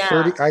killing me. I'm Yeah.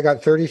 30. I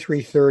got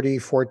 33, 30,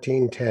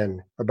 14,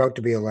 10, about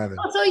to be 11.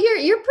 Oh, so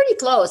you're pretty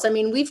close. I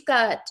mean, we've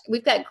got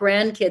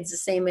grandkids the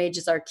same age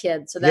as our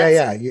kids. So that's...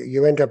 Yeah.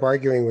 You end up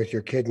arguing with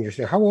your kid and you're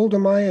saying, how old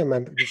am I? Am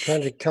I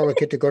trying to tell a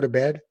kid to go to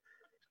bed?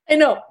 I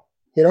know.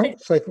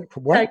 It's like,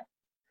 what?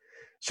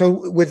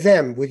 So with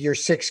your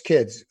 6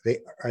 kids,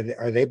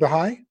 are they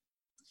Baha'i?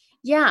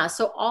 Yeah.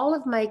 So all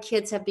of my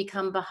kids have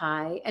become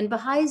Baha'i, and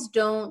Baha'is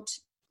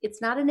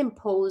it's not an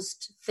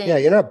imposed thing. Yeah,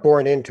 you're not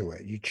born into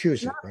it. You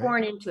choose You're it, not right?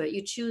 born into it.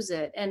 You choose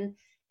it. And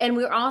And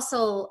we're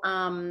also,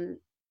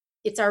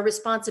 it's our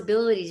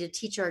responsibility to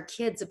teach our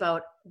kids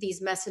about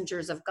these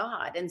messengers of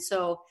God. And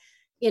so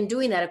in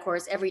doing that, of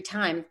course, every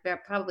time,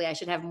 probably I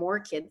should have more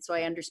kids so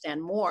I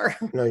understand more.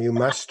 No, you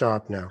must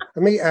stop now.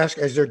 Let me ask: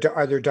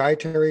 are there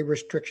dietary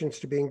restrictions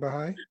to being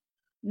Baha'i?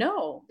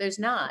 No, there's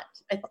not.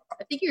 I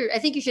think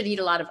you should eat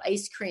a lot of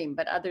ice cream,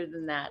 but other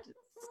than that,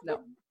 no.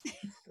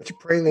 It's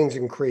pralines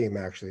and cream,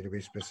 actually, to be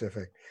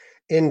specific,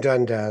 in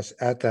Dundas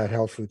at that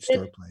health food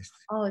store It, place.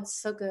 oh, it's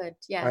so good.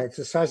 Yeah. It's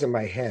the size of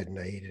my head, and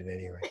I eat it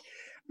anyway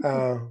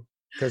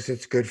because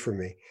it's good for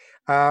me.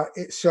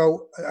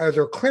 So, are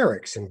there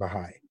clerics in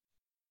Baha'i?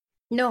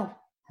 No,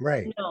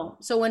 Right. no.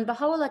 So when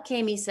Baha'u'llah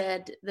came, he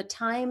said the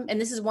time,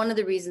 and this is one of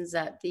the reasons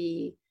that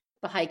the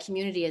Baha'i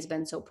community has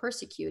been so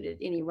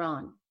persecuted in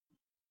Iran,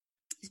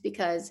 is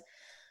because,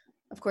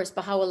 of course,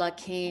 Baha'u'llah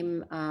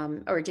came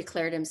or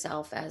declared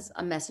himself as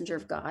a messenger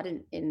of God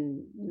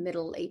in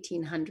middle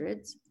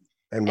 1800s.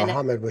 And And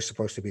Muhammad was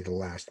supposed to be the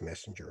last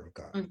messenger of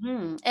God.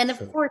 and of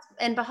So, course,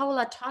 and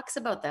Baha'u'llah talks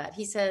about that.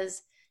 He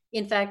says,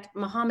 in fact,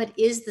 Muhammad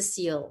is the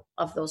seal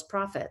of those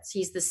prophets.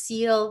 He's the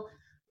seal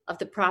of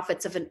the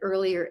prophets of an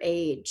earlier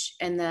age,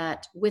 and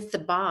that with the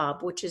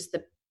Bab, which is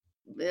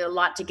a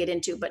lot to get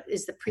into, but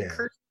is the yeah.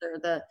 precursor.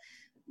 The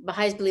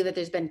Baha'is believe that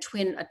there's been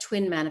a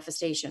twin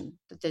manifestation,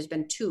 that there's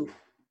been two.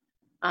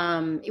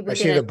 I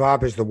see the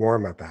Bob is the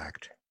warm-up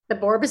act. The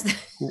Borb is the,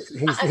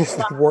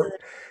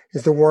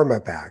 He's the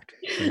warm-up act.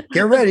 Like,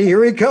 get ready,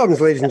 here he comes,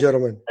 ladies and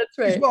gentlemen. That's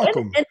right. He's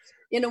welcome. And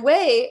in a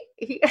way,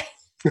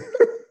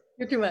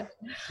 you're too much.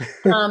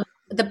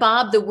 The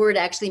Bab, the word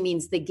actually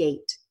means the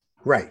gate.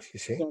 Right, you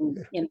see,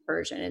 in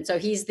Persian, and so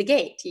he's the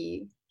gate.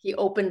 He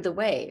opened the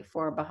way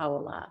for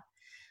Baha'u'llah,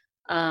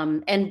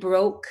 and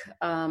broke.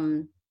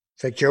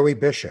 It's like Joey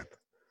Bishop.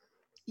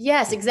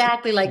 Yes,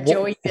 exactly like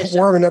Joey Bishop.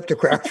 Warming up the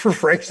crowd for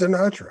Frank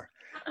Sinatra.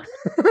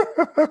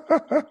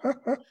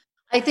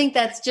 I think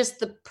that's just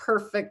the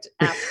perfect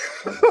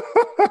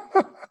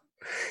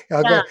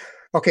yeah.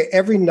 Okay,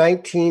 every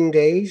 19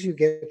 days you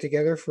get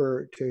together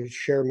to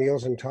share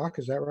meals and talk,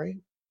 is that right?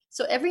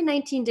 So every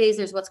 19 days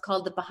there's what's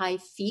called the Baha'i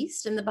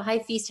Feast, and the Baha'i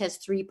Feast has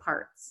 3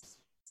 parts.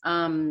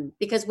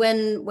 Because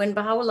when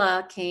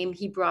Baha'u'llah came,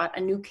 he brought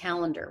a new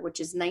calendar,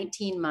 which is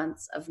 19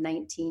 months of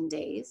 19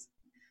 days.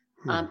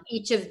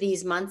 Each of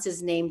these months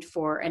is named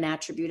for an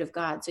attribute of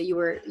God. So you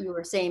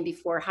were saying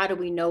before, how do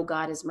we know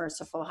God is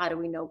merciful? How do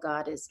we know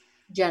God is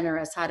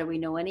generous? How do we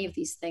know any of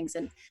these things?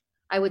 And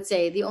I would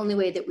say the only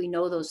way that we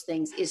know those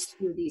things is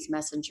through these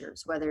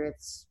messengers, whether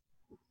it's,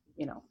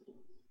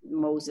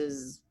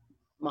 Moses,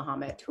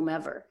 Muhammad,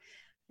 whomever,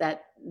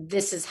 that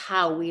this is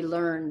how we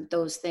learn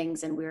those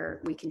things, and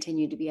we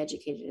continue to be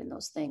educated in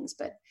those things.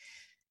 But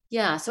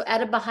yeah, so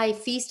at a Baha'i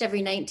feast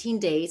every 19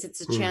 days,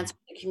 it's a chance for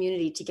the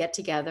community to get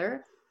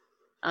together.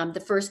 The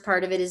first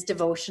part of it is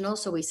devotional,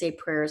 so we say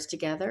prayers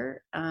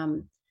together.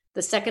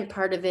 The second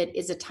part of it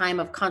is a time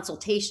of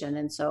consultation.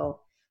 And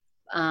so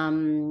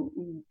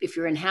if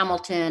you're in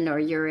Hamilton or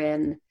you're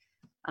in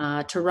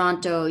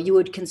Toronto, you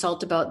would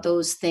consult about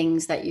those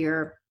things that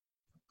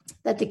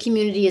the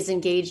community is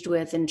engaged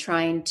with in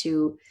trying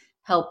to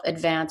help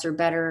advance or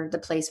better the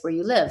place where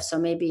you live. So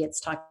maybe it's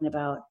talking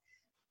about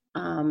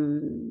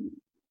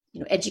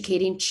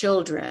educating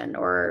children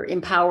or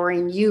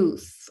empowering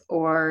youth,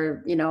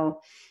 or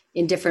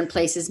in different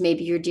places,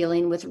 maybe you're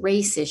dealing with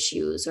race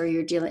issues, or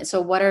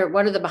so what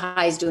are the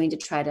Baha'is doing to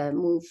try to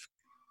move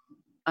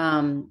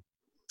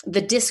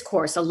the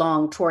discourse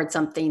along towards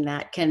something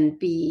that can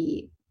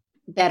be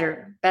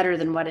better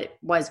than what it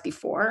was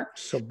before.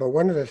 So, but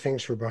one of the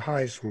things for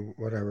Baha'is, from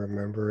what I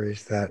remember,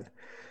 is that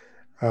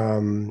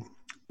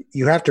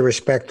you have to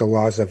respect the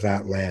laws of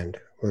that land,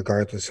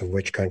 regardless of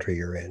which country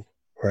you're in,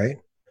 right?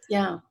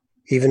 Yeah.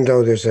 Even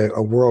though there's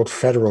a world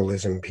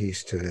federalism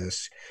piece to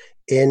this,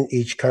 in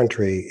each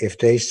country, if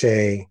they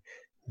say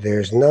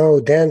there's no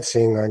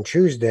dancing on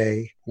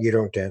Tuesday, you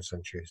don't dance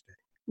on Tuesday.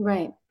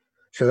 Right.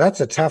 So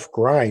that's a tough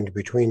grind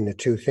between the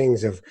two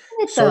things of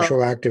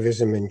social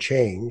activism and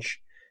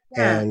change.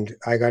 Yeah. And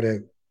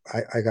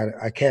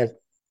I can't.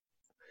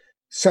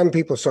 Some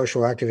people's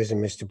social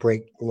activism is to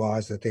break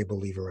laws that they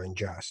believe are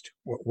unjust.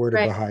 Where do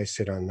Baha'is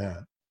sit on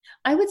that?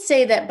 I would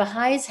say that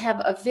Baha'is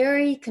have a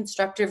very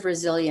constructive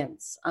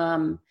resilience.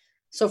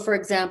 So, for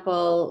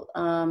example,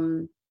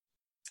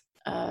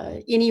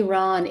 in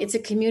Iran, it's a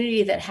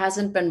community that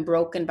hasn't been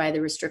broken by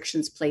the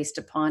restrictions placed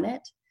upon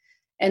it.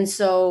 And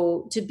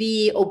so to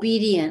be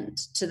obedient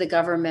to the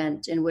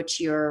government in which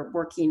you're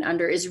working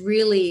under is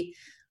really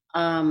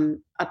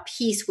a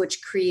piece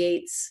which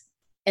creates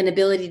an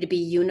ability to be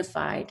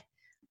unified.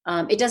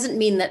 It doesn't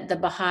mean that the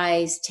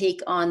Baha'is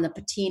take on the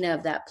patina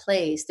of that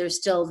place. There's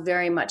still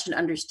very much an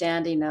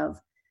understanding of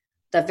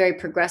the very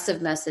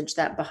progressive message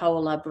that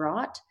Baha'u'llah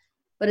brought,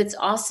 but it's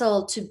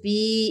also to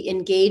be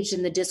engaged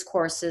in the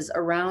discourses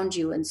around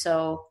you. And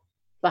so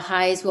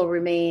Baha'is will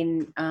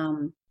remain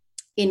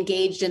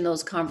engaged in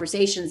those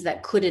conversations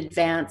that could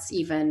advance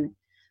even,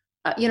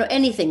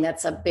 anything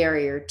that's a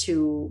barrier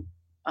to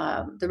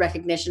the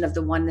recognition of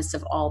the oneness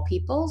of all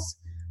peoples.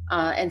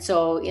 And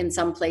so in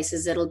some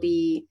places it'll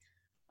be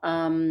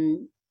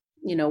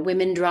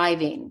women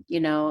driving.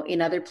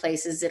 In other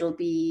places, it'll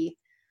be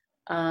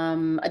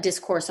a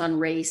discourse on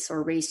race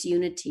or race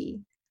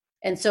unity.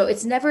 And so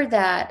it's never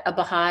that a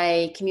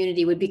Baha'i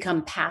community would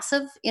become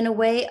passive in a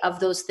way of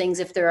those things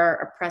if there are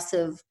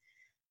oppressive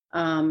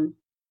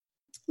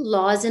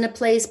laws in a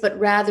place, but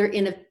rather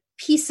in a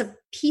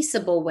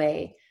peaceable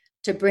way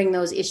to bring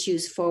those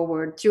issues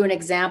forward through an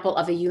example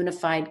of a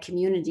unified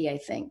community, I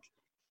think.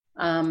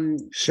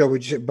 So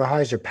would you say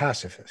Baha'is are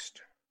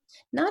pacifist?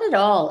 Not at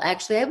all,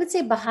 actually. I would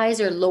say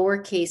Baha'is are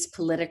lowercase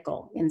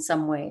political in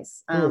some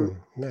ways.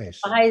 Nice.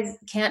 Baha'is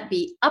can't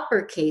be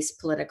uppercase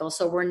political,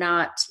 so we're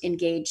not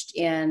engaged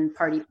in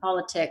party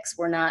politics.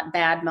 We're not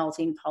bad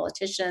mouthing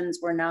politicians.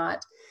 We're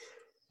not.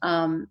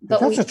 But But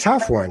that's we a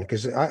tough one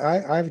because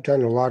I've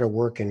done a lot of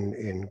work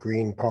in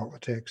green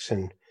politics,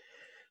 and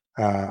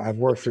I've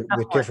worked with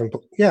different,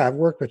 yeah, I've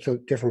worked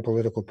with different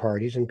political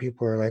parties, and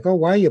people are like, "Oh,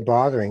 why are you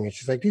bothering?" It's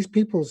just like these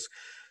people's,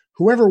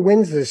 whoever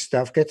wins this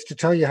stuff gets to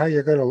tell you how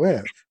you're going to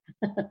live.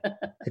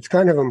 It's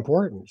kind of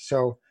important.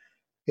 So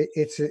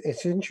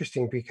it's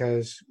interesting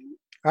because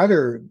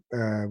other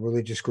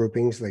religious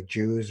groupings like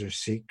Jews or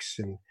Sikhs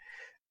and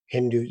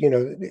Hindus,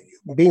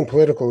 being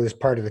political is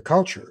part of the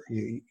culture.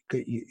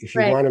 If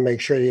you right, want to make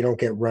sure you don't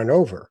get run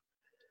over,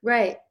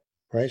 right,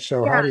 right?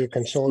 So yeah, how do you it's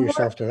console more,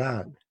 yourself to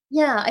that?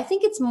 yeah. I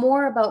think it's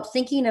more about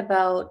thinking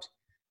about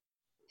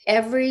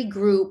every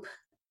group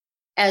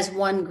as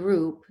one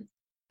group,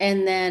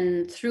 and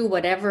then through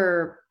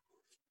whatever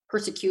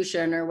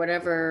persecution or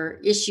whatever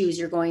issues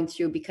you're going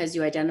through because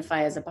you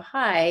identify as a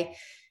Baha'i,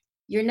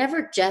 you're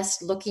never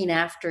just looking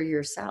after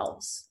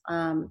yourselves.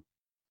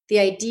 The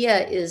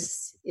idea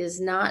is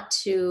not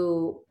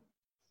to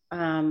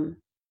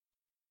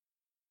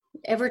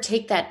ever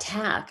take that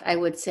tack. I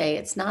would say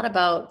it's not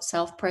about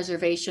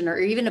self-preservation or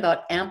even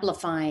about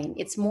amplifying.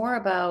 It's more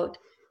about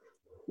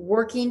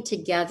working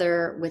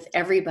together with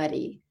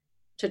everybody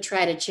to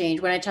try to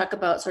change. When I talk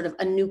about sort of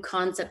a new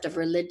concept of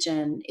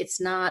religion,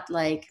 it's not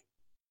like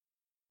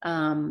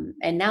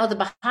and now the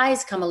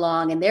Baha'is come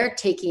along and they're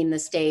taking the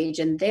stage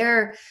and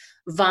they're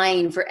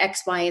vying for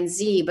X, Y, and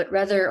Z. But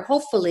rather,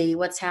 hopefully,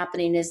 what's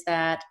happening is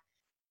that,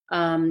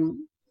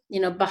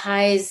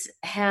 Baha'is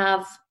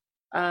have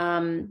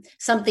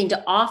something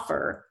to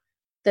offer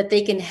that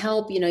they can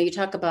help. You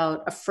talk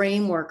about a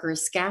framework or a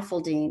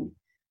scaffolding,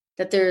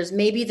 that there's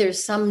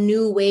some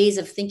new ways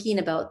of thinking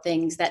about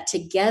things that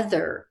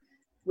together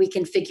we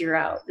can figure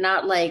out,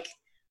 not like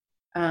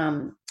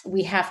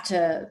we have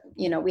to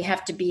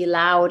be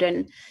loud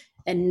and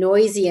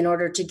noisy in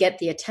order to get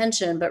the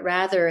attention, but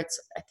rather I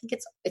think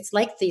it's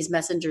like these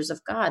messengers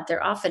of God.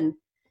 They're often,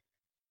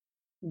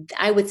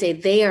 I would say,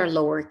 they are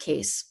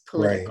lowercase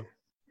political Right.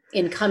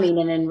 in coming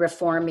in and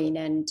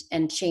reforming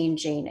and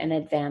changing and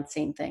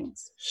advancing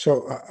things.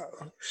 So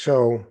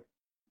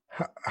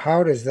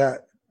how does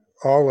that,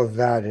 all of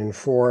that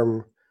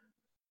inform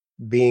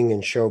being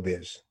in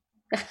showbiz?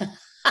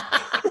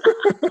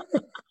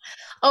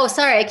 Oh,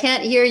 sorry, I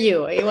can't hear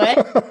you.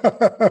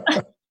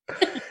 What?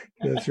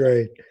 That's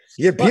right.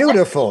 You're Well,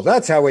 beautiful.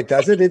 That's how it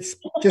does it. It's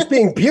just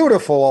being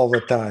beautiful all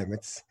the time.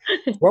 It's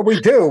what we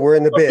do. We're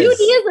in the well, beauty biz.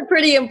 is a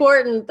pretty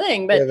important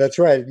thing, but Yeah, that's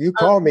right. You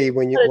call me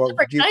when a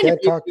different you kind of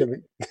can't talk to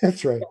beauty. me.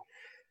 That's right.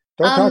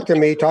 Don't Um, talk to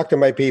me. Talk to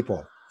my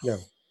people. No.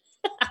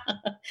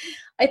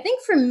 I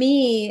think for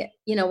me,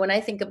 when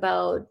I think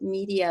about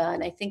media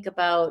and I think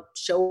about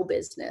show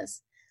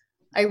business,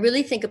 I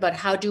really think about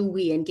how do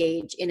we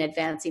engage in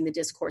advancing the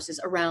discourses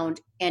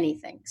around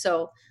anything.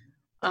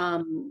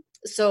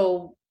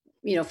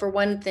 For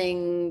one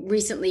thing,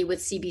 recently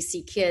with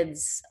CBC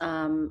Kids,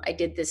 I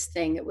did this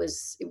thing. It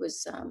was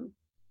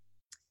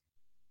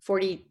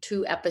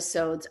 42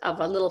 episodes of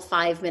a little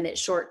 5-minute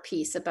short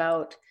piece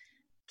about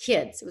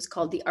kids. It was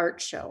called The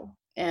Art Show.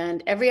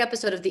 And every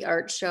episode of The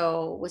Art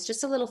Show was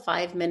just a little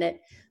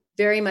 5-minute,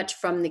 very much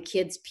from the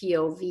kids'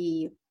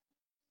 POV,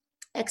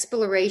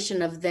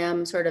 exploration of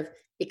them sort of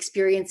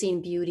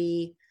experiencing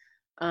beauty,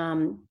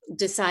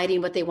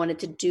 deciding what they wanted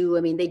to do.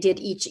 I mean, they did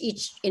each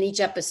in each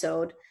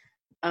episode,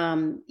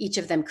 each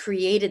of them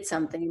created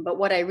something. But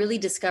what I really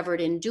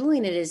discovered in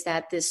doing it is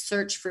that this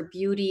search for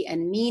beauty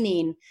and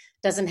meaning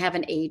doesn't have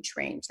an age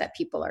range, that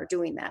people are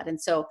doing that.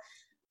 And so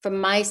from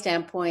my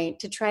standpoint,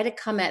 to try to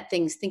come at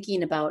things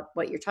thinking about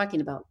what you're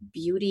talking about,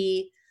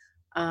 beauty,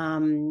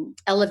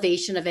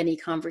 elevation of any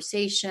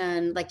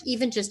conversation, like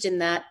even just in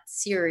that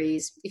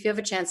series, if you have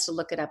a chance to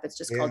look it up, it's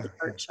just called Yeah. The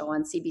Art Show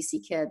on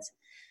CBC Kids.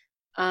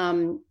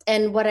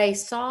 And what I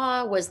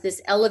saw was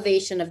this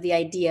elevation of the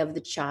idea of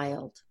the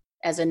child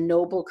as a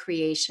noble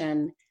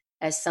creation,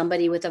 as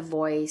somebody with a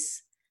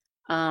voice,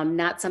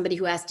 not somebody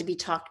who has to be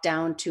talked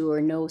down to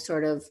or no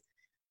sort of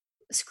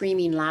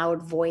screaming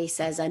loud voice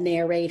as a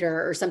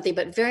narrator or something,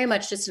 but very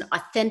much just an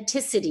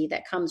authenticity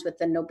that comes with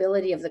the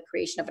nobility of the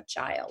creation of a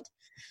child.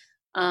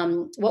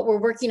 What we're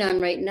working on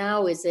right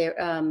now is there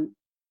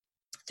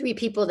 3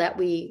 people that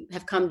we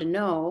have come to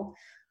know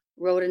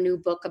wrote a new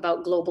book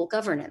about global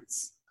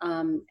governance.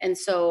 And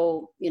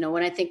so,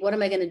 when I think, what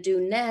am I going to do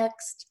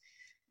next?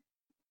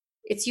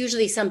 It's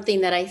usually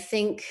something that I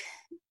think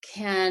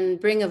can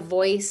bring a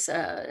voice,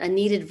 a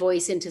needed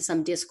voice into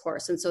some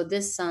discourse. And so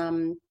this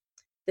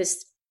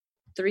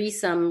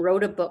threesome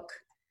wrote a book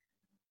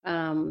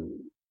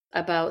um,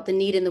 about the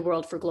need in the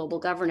world for global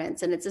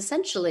governance, and it's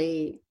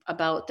essentially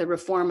about the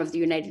reform of the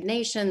United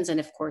Nations, and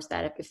of course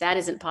that if that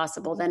isn't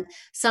possible, then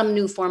some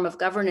new form of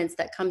governance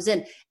that comes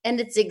in. And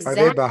it's Are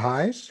they exact.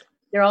 Baha'is?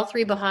 They're all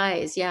three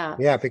Baha'is, yeah.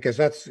 Yeah, because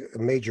that's a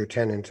major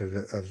tenet of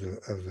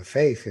the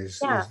faith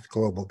Yeah, is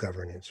global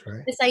governance,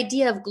 right? this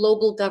idea of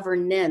global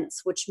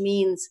governance, which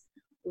means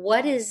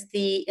what is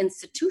the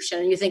institution?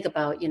 And you think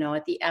about,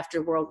 at the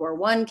after World War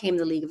I came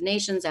the League of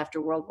Nations, after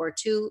World War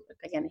II,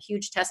 again, a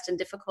huge test and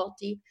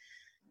difficulty.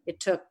 It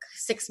took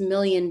 6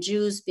 million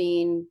Jews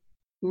being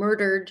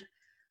murdered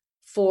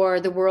for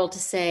the world to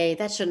say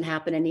that shouldn't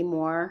happen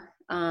anymore,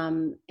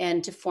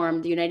 and to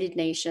form the United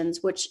Nations,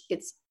 which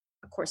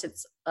of course,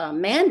 its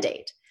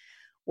mandate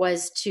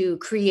was to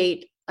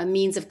create a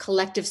means of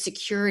collective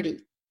security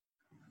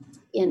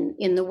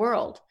in the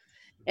world.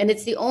 And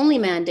it's the only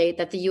mandate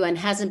that the UN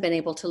hasn't been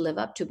able to live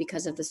up to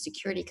because of the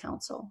Security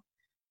Council.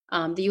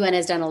 The UN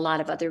has done a lot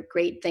of other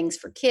great things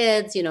for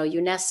kids,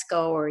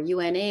 UNESCO or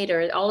UNAID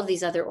or all of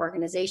these other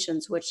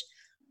organizations which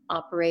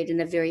operate in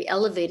a very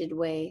elevated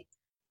way.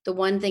 The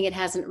one thing it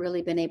hasn't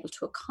really been able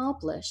to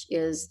accomplish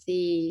is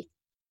 50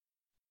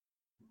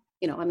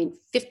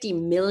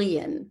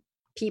 million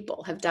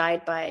people have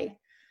died by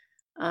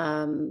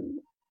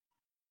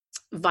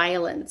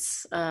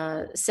violence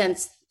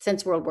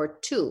since World War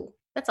II.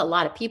 That's a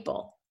lot of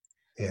people.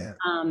 Yeah,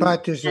 Um,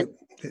 but there's and,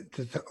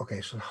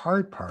 okay. So the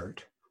hard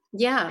part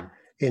yeah,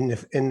 in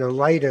the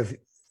light of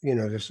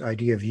this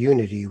idea of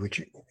unity,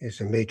 which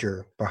is a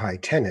major Baha'i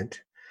tenet,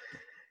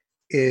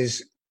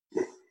 is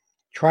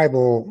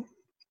tribal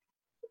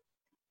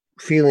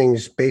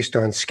feelings based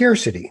on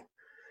scarcity.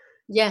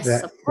 yes,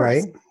 That of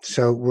right? course.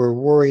 So we're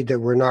worried that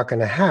we're not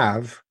going to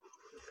have,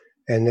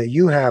 and that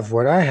you have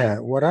what I have,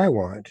 what I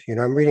want.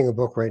 I'm reading a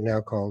book right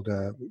now called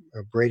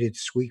Braided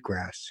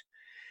Sweetgrass,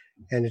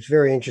 and it's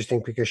very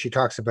interesting because she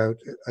talks about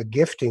a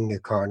gifting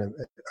economy,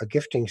 a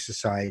gifting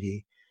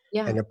society,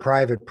 Yeah, and a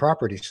private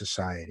property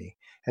society.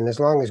 And as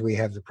long as we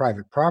have the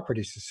private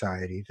property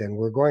society, then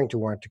we're going to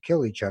want to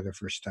kill each other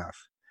for stuff.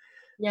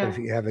 But if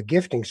yeah, you have a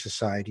gifting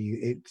society,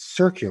 it's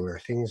circular.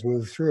 Things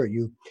move through it.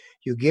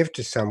 You give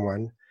to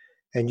someone,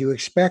 and you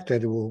expect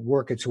that it will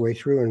work its way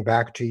through and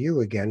back to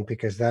you again,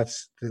 because that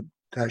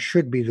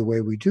should be the way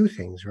we do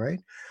things,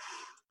 right?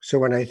 So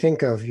when I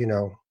think of,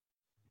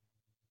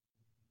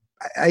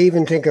 I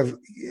even think of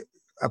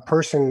a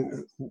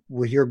person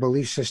with your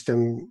belief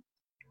system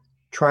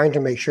trying to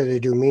make sure they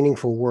do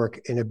meaningful work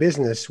in a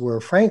business where,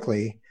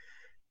 frankly,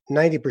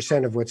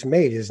 90% of what's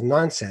made is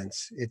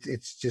nonsense.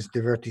 It's just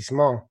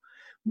divertissement.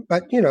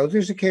 But,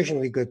 there's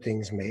occasionally good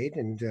things made,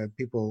 and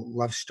people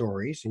love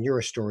stories, and you're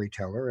a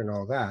storyteller and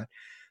all that.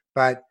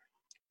 But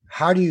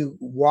how do you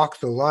walk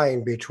the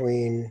line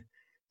between,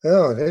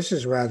 oh, this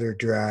is rather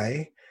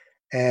dry,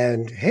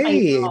 and I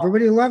hey, know.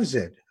 everybody loves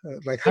it?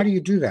 Like, how do It's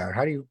you do that?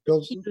 How do you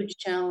build? a huge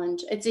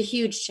challenge. It's a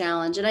huge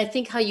challenge. And I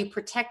think how you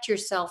protect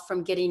yourself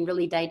from getting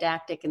really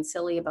didactic and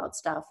silly about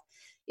stuff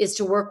is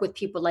to work with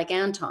people like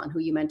Anton, who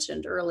you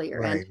mentioned earlier,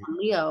 Right. Anton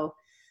Leo.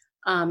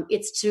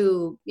 It's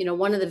to,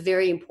 one of the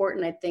very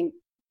important, I think,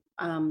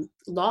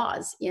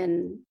 laws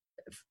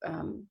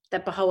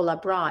that Baha'u'llah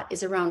brought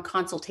is around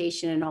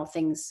consultation in all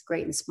things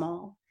great and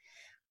small.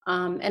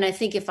 And I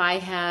think if I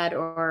had,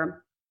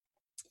 or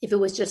if it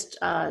was just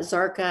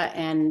Zarka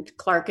and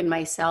Clark and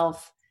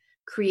myself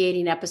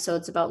creating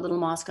episodes about Little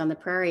Mosque on the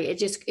Prairie,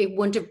 it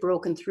wouldn't have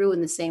broken through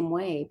in the same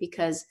way,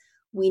 because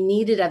we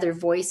needed other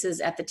voices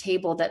at the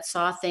table that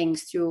saw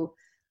things through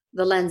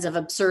the lens of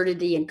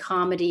absurdity and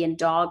comedy and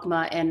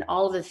dogma and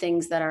all of the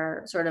things that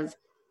are sort of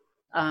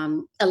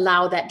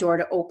allow that door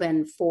to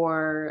open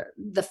for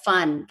the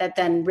fun that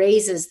then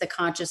raises the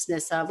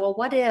consciousness of, well,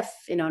 what if,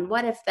 and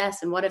what if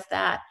this and what if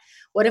that?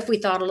 What if we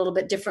thought a little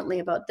bit differently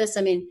about this?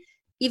 I mean,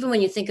 even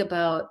when you think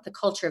about the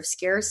culture of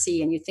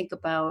scarcity and you think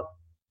about,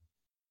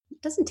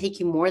 it doesn't take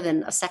you more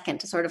than a second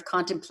to sort of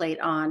contemplate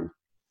on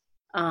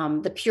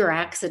the pure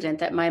accident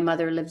that my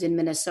mother lived in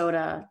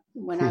Minnesota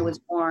when I was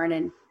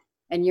born,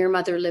 and your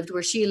mother lived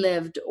where she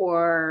lived,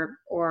 or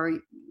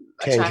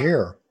a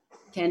child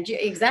Tangier.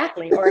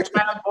 exactly, or a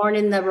child born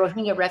in the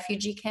Rohingya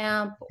refugee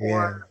camp,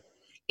 or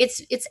Yeah.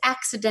 it's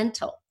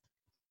accidental.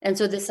 And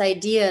so this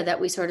idea that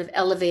we sort of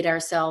elevate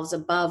ourselves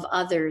above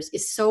others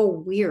is so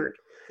weird.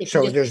 If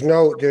you So just,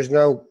 there's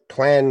no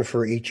plan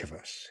for each of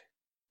us.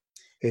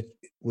 It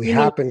we you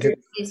mean, happen to.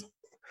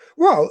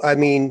 Well, I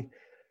mean,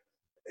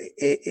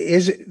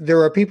 is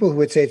there are people who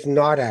would say it's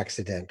not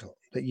accidental,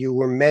 that you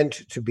were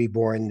meant to be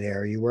born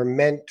there, you were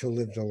meant to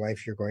live the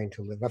life you're going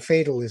to live, a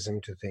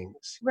fatalism to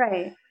things,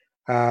 right.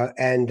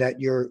 and that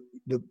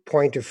the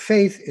point of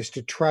faith is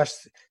to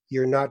trust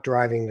you're not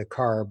driving the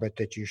car, but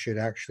that you should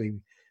actually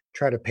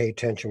try to pay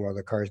attention while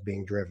the car is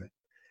being driven.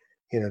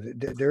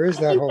 There is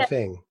I that think whole that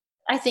thing.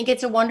 I think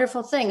it's a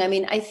wonderful thing. I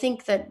mean, I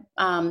think that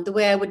the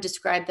way I would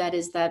describe that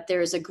is that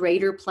there is a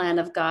greater plan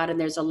of God and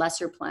there's a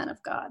lesser plan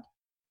of God.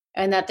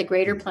 and that the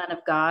greater plan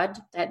of God,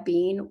 that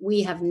being,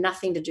 we have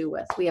nothing to do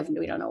with. We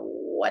don't know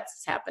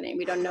what's happening.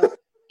 We don't know,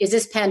 is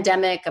this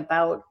pandemic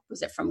about,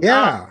 was it from God?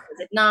 Yeah.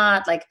 Is it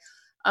not? Like,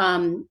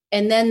 and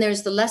then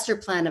there's the lesser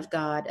plan of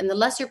God, and the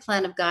lesser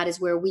plan of God is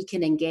where we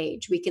can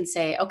engage. We can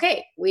say,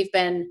 okay, we've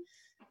been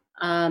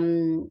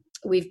given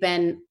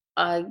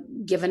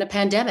a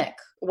pandemic.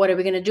 What are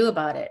we going to do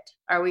about it?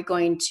 Are we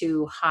going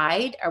to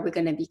hide? Are we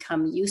going to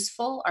become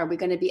useful? Are we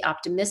going to be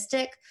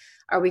optimistic?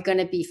 Are we going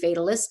to be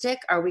fatalistic?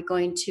 Are we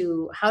going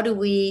to, how do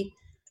we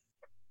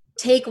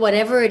take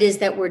whatever it is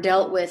that we're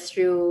dealt with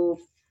through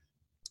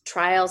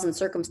trials and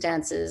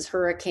circumstances,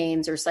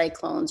 hurricanes or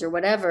cyclones or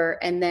whatever,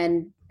 and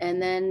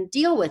then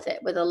deal with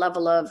it with a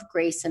level of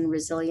grace and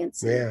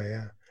resiliency? Yeah.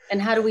 Yeah.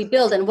 And how do we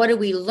build, and what do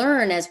we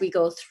learn as we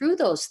go through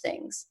those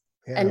things?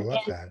 Yeah. I love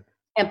that.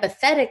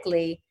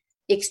 Empathetically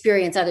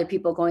experience other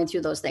people going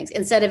through those things,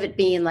 instead of it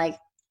being like,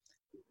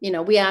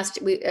 when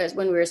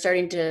we were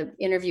starting to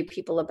interview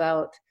people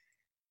about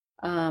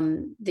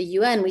the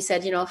UN, we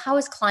said, how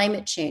is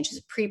climate change?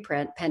 It's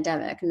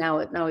pre-pandemic.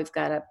 Now we've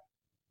got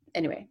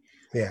anyway.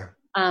 Yeah.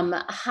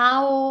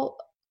 How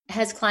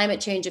has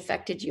climate change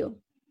affected you?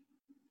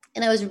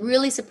 And I was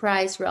really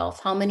surprised,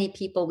 Ralph, how many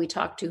people we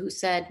talked to who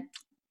said,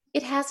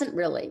 it hasn't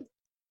really.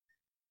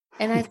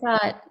 And I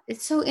thought,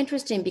 it's so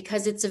interesting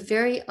because it's a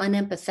very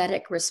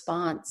unempathetic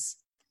response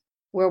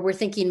where we're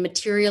thinking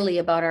materially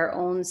about our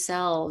own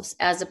selves,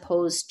 as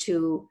opposed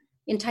to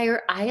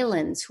entire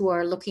islands who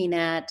are looking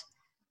at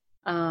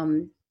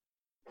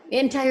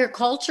entire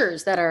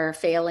cultures that are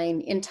failing,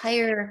 but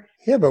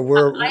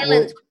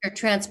islands are we're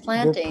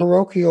transplanting.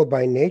 parochial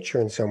by nature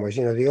in some ways.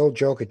 The old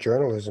joke at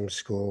journalism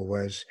school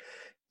was,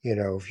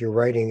 if you're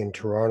writing in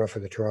Toronto for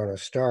the Toronto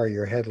Star,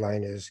 your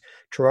headline is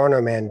 "Toronto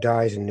Man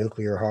Dies in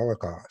Nuclear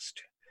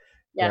Holocaust."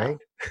 Yeah. Right?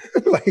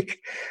 Like,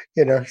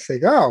 it's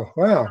like, oh,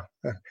 wow.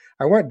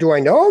 Do I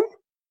know him?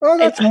 Oh,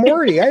 that's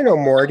Morty. I know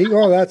Morty.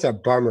 Oh, that's a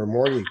bummer.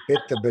 Morty bit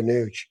the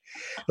banooch.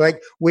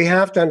 Like, we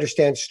have to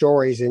understand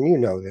stories,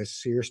 and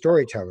this, you're a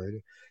storyteller.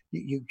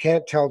 You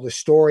can't tell the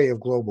story of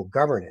global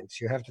governance.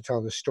 You have to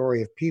tell the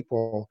story of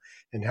people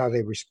and how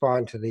they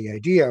respond to the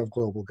idea of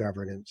global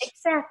governance.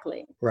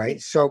 Exactly. Right?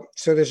 So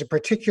there's a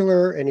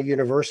particular and a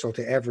universal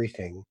to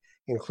everything,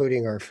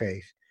 including our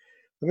faith.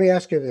 Let me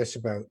ask you this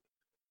about,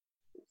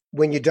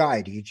 when you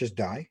die, do you just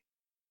die?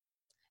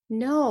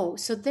 No.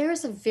 So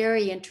there's a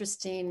very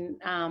interesting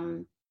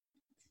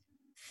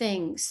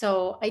thing.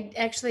 So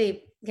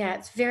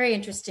it's very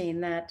interesting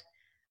that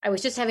I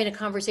was just having a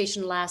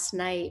conversation last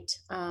night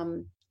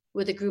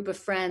with a group of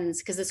friends,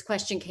 because this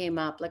question came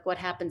up, like, what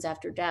happens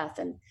after death?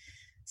 And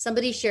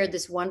somebody shared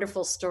this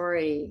wonderful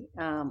story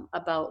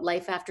about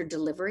life after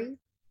delivery.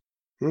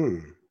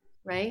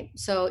 Right.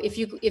 So if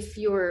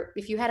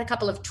you had a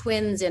couple of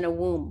twins in a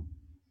womb,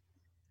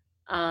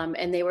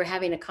 and they were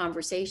having a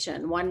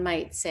conversation, one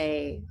might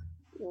say,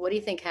 what do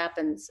you think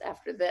happens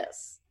after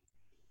this?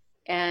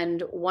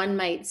 And one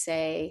might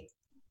say,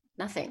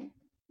 nothing.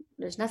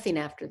 There's nothing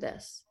after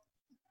this.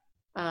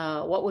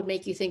 What would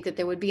make you think that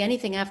there would be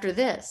anything after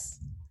this?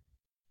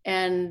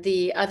 And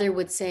the other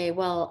would say,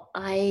 well,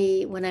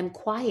 when I'm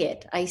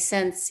quiet, I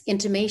sense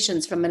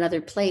intimations from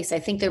another place. I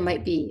think there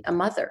might be a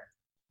mother.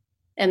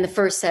 And the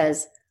first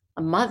says,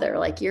 a mother?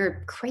 Like,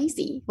 you're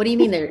crazy. What do you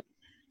mean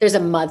there's a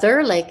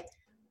mother? Like,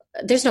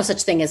 there's no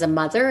such thing as a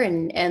mother.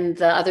 And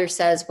the other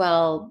says,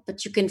 well,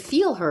 but you can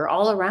feel her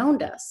all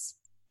around us.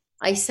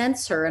 I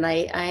sense her, and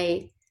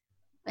I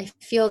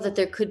feel that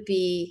there could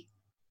be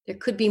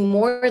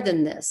more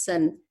than this.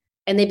 And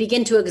they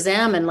begin to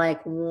examine,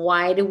 like,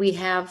 why do we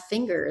have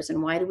fingers,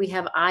 and why do we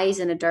have eyes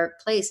in a dark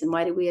place, and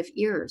why do we have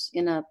ears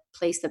in a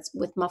place that's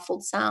with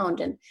muffled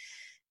sound?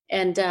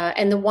 And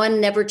the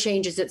one never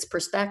changes its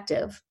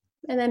perspective.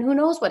 And then who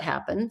knows what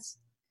happens?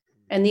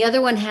 And the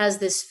other one has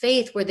this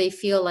faith where they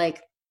feel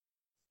like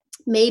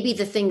maybe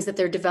the things that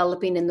they're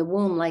developing in the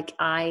womb, like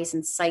eyes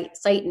and sight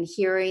and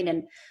hearing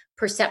and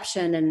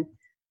perception and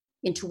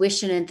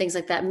intuition and things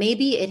like that,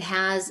 maybe it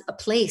has a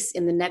place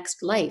in the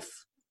next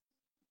life.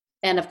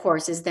 And of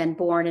course is then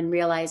born and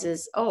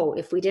realizes, oh,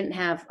 if we didn't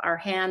have our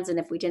hands, and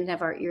if we didn't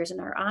have our ears and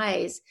our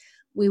eyes,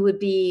 we would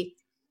be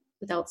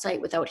without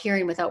sight, without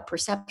hearing, without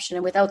perception,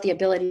 and without the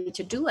ability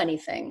to do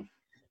anything.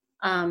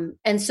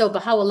 And so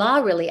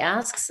Baha'u'llah really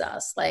asks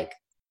us, like,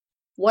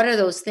 what are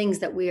those things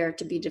that we are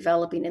to be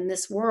developing in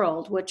this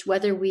world, which,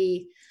 whether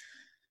we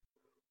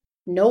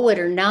know it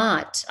or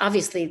not,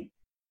 obviously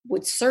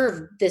would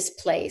serve this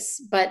place,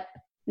 but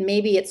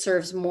maybe it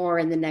serves more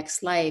in the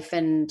next life.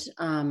 And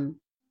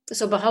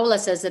so Baha'u'llah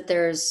says that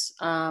there's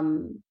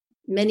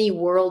many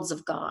worlds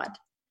of God,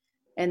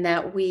 and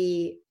that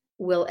we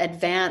will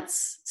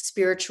advance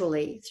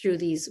spiritually through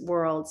these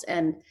worlds,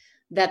 and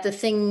that the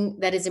thing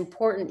that is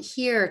important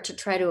here to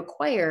try to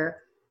acquire,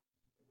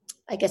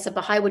 I guess a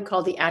Baha'i would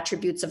call the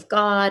attributes of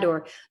God,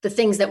 or the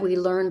things that we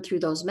learn through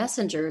those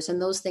messengers.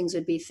 And those things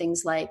would be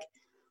things like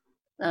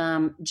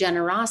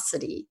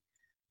generosity,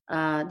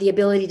 the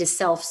ability to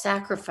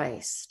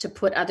self-sacrifice, to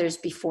put others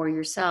before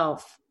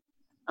yourself,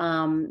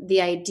 the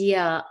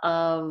idea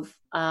of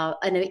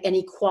an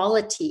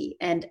equality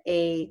and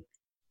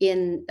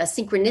in a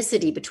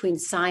synchronicity between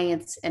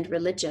science and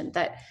religion,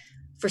 that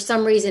for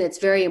some reason it's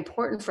very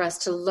important for us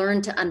to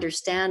learn to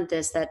understand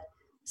this, that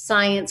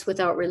science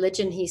without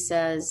religion, he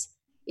says,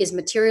 is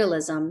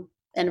materialism,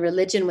 and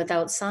religion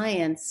without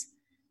science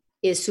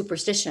is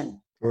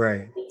superstition.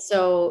 Right.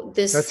 So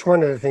this, That's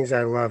one of the things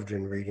I loved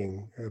in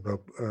reading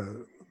about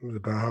the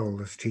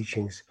Baha'u'llah's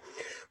teachings,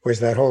 was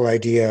that whole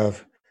idea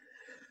of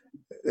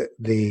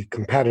the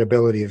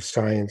compatibility of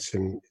science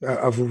and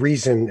of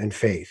reason and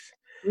faith,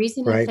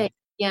 reason and right? faith.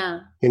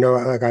 Yeah. You know,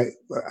 like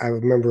I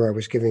remember I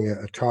was giving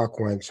a talk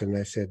once, and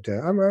I said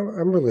I'm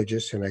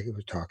religious, and I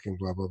was talking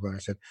blah blah blah. I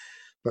said,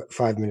 but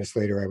 5 minutes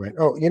later, I went,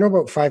 oh, you know,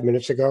 about 5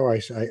 minutes ago, I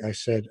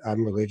said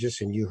I'm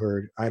religious, and you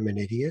heard I'm an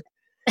idiot,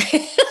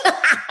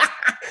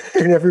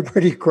 and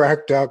everybody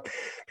cracked up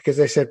because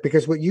I said,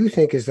 because what you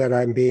think is that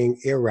I'm being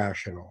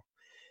irrational,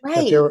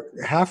 but Right.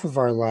 half of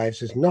our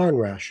lives is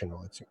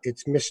non-rational.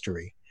 It's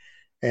mystery,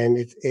 and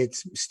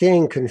it's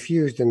staying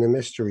confused in the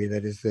mystery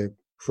that is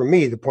for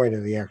me the point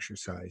of the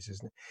exercise,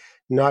 is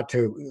not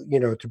to,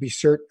 to be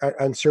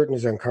uncertain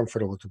is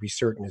uncomfortable, to be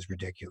certain is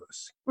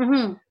ridiculous,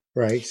 Mm-hmm.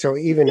 right? So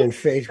even in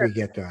faith we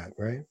get that,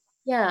 right?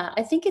 Yeah,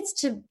 I think it's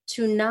to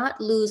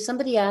not lose.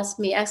 Somebody asked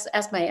my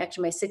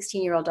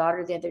 16-year-old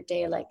daughter the other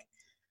day, like,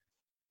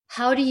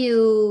 how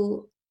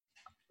do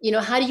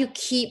how do you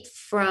keep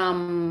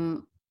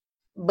from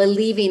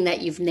believing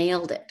that you've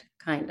nailed it,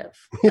 kind of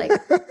like,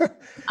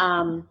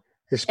 um,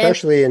 and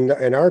Especially in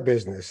our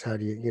business, how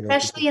do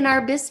especially in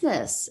our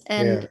business,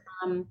 yeah,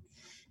 um,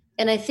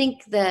 and I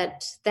think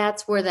that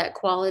that's where that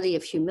quality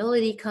of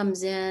humility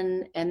comes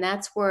in, and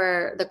that's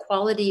where the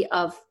quality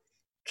of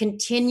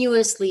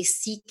continuously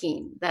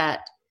seeking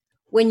that.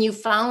 When you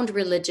found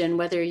religion,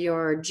 whether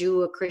you're a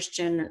Jew, a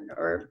Christian,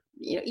 or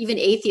even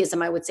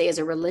atheism, I would say is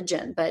a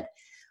religion, but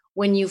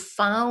when you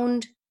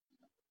found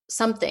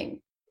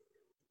something,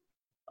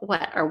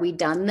 what are we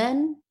done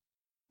then?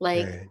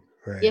 Like, right,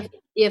 right, if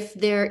if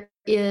there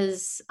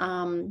is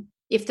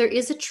if there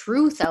is a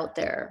truth out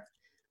there,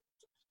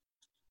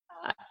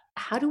 uh,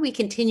 how do we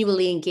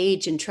continually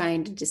engage in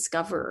trying to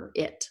discover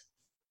it?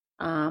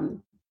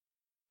 um,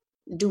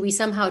 do we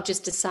somehow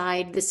just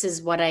decide this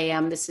is what I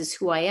am, this is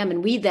who I am,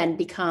 and we then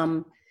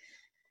become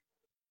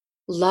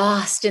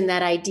lost in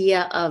that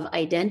idea of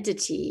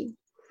identity,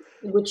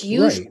 which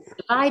usually right,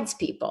 divides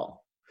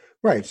people?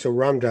 right. So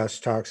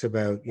Ramdas talks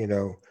about,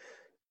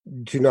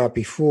 do not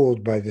be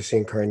fooled by this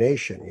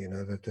incarnation,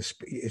 that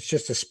it's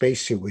just a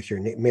spacesuit with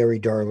your Mary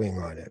Darling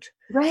on it.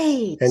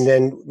 Right. And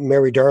then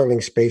Mary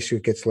Darling's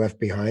spacesuit gets left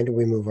behind, and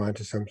we move on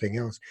to something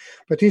else.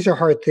 But these are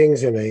hard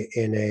things in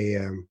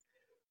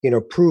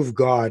a prove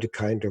God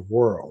kind of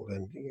world,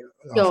 and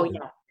Oh often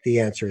yeah. the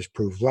answer is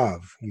prove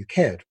love. You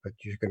can't, but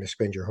you're going to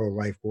spend your whole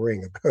life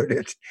worrying about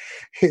it.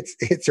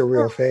 It's a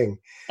real thing.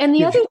 And the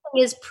You, other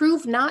thing is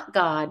prove not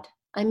God.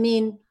 I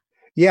mean,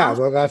 yeah,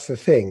 often, well, that's the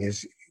thing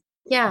is,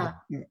 yeah,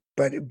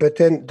 but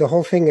then the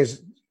whole thing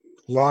is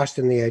lost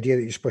in the idea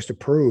that you're supposed to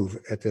prove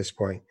at this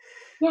point.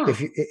 yeah,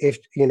 If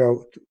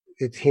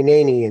it's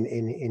Hineni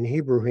in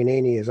Hebrew.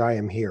 Hineni is I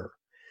am here.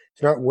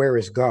 It's not where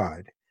is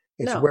God.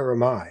 It's no, where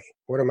am I?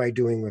 What am I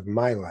doing with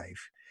my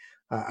life?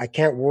 I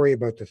can't worry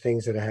about the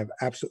things that I have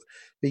absolute.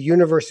 The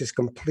universe is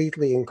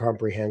completely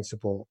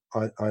incomprehensible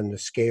on the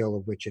scale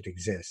of which it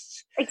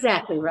exists.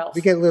 exactly, We Ralph.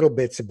 get little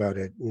bits about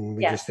it, and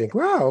we Yeah, just think,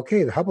 wow,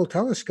 okay, the Hubble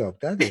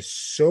telescope, that is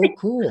so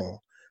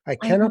cool. I I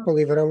know. cannot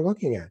believe what I'm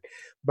looking at.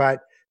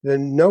 But the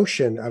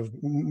notion of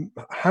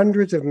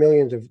hundreds of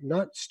millions of,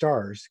 not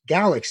stars,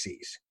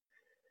 galaxies,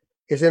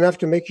 is enough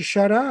to make you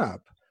shut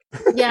up.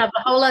 Yeah,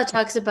 Baha'u'llah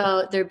talks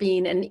about there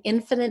being an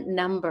infinite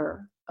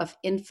number of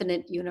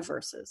infinite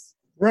universes,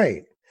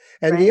 Right.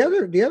 And the right?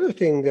 other the other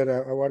thing that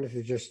I wanted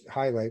to just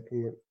highlight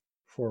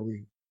before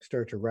we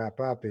start to wrap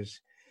up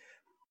is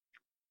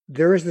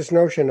there is this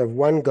notion of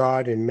one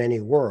God in many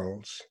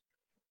worlds,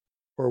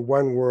 or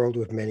one world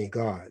with many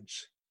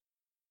gods.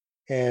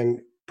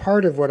 And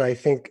part of what I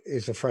think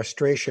is a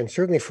frustration,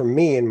 certainly for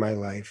me in my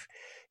life,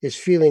 is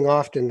feeling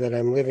often that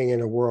I'm living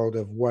in a world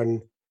of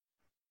one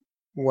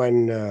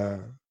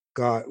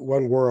God,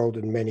 one world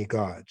and many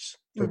gods.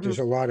 That Mm-hmm, there's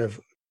a lot of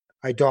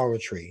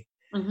idolatry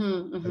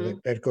mm-hmm, mm-hmm.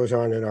 that goes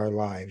on in our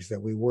lives,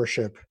 that we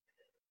worship.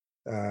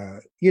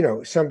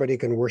 Somebody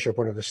can worship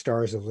one of the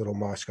stars of Little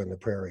Mosque on the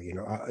Prairie.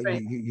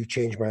 Right. You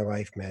changed my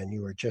life, man.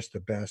 You were just the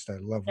best. I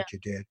love Yeah. what you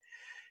did.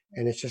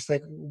 And it's just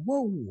like,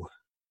 whoa,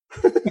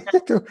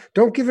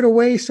 don't give it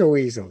away so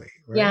easily,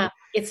 right? Yeah,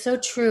 it's so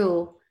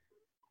true.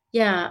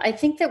 Yeah, I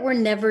think that we're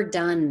never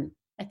done.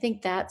 I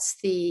think that's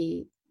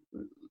the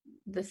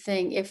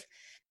thing. If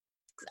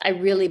I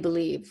really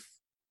believe,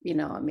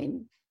 I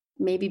mean,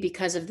 maybe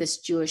because of this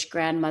Jewish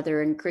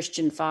grandmother and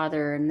Christian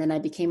father, and then I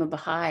became a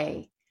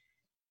Bahai,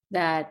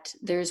 that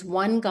there's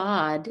one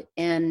God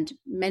and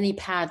many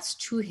paths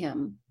to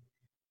him,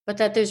 but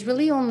that there's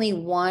really only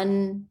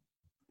one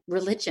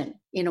religion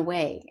in a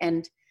way.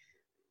 And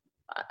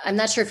I'm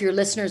not sure if your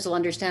listeners will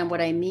understand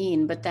what I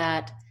mean, but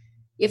that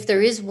if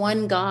there is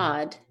one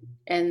God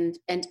And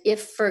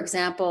if, for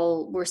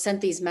example, we're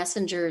sent these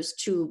messengers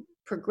to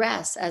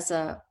progress as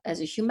a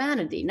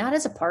humanity, not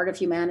as a part of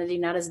humanity,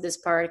 not as this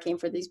part came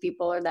for these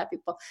people or that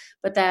people,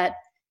 but that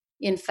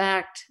in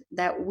fact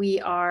that we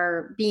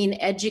are being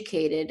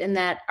educated and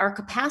that our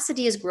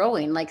capacity is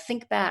growing. Like,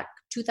 think back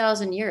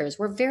 2000 years,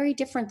 we're very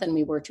different than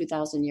we were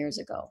 2000 years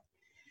ago.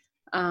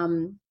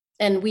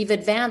 And we've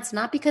advanced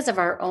not because of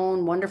our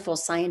own wonderful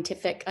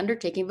scientific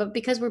undertaking, but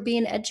because we're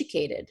being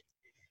educated.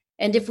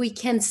 And if we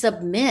can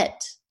submit,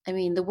 I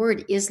mean, the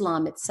word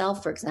Islam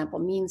itself, for example,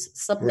 means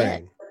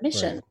submit, Right.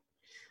 submission.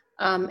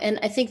 Right. And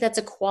I think that's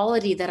a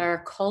quality that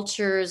our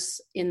cultures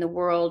in the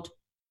world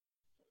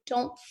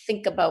don't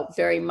think about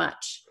very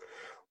much.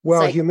 It's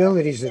Well, like,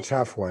 humility is a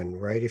tough one,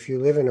 right? If you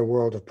live in a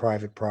world of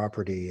private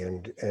property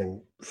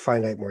and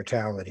finite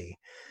mortality,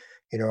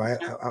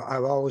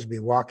 I'll always be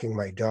walking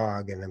my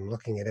dog and I'm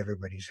looking at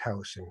everybody's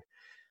house and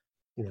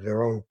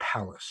their own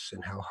palace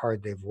and how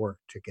hard they've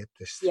worked to get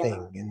this yeah,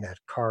 thing in that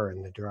car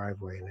in the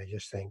driveway. And I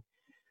just think,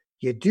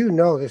 you do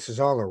know this is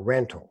all a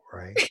rental,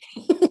 right?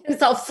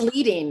 it's all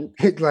fleeting.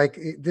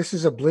 This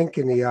is a blink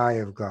in the eye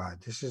of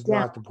God. This is Yeah,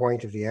 not the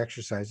point of the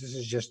exercise. This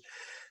is just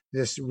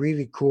this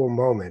really cool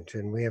moment,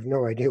 and we have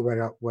no idea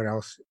what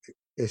else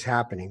is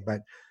happening.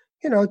 But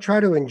try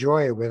to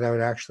enjoy it without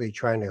actually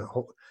trying to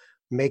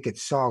make it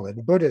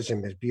solid.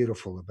 Buddhism is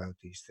beautiful about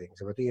these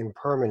things, about the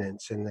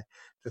impermanence and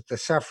the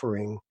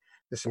suffering.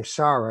 The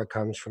samsara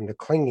comes from the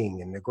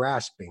clinging and the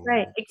grasping.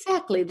 right.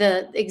 Exactly.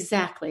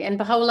 And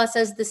Baha'u'llah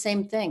says the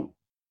same thing.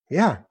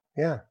 Yeah,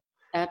 yeah.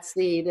 That's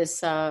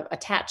this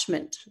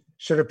attachment.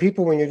 So do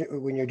people,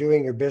 when you're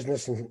doing your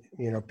business and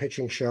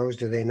pitching shows,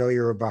 do they know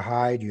you're a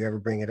Baha'i? Do you ever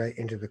bring it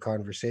into the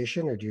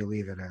conversation, or do you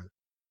leave it out?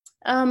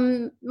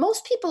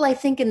 Most people, I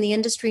think, in the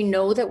industry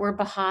know that we're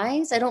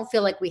Baha'is. I don't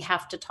feel like we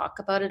have to talk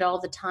about it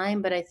all the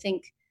time, but I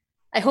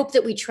hope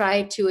that we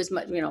try to as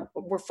much.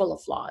 We're full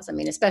of flaws. I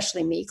mean,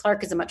 especially me.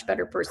 Clark is a much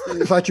better person than I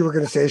me. thought you were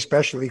going to say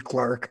especially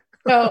Clark.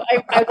 So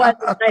I was.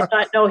 I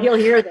thought, no, he'll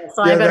hear this.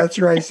 So I Yeah, better. that's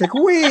right. It's like,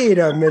 wait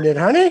a minute,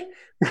 honey.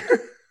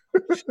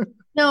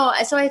 No,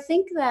 so I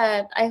think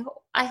that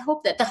I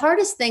hope that the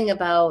hardest thing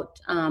about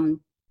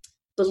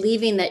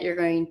believing that you're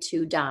going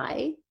to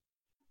die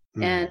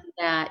and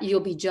that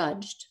you'll be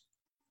judged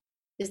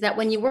is that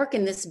when you work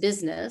in this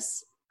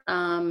business,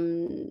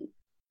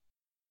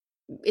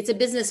 it's a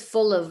business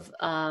full of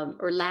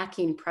or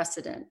lacking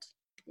precedent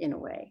in a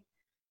way.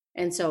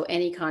 And so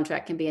any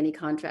contract can be any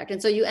contract.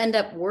 And so you end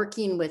up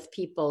working with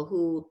people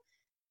who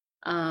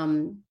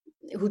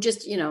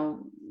just,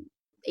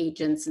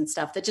 agents and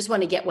stuff that just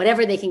want to get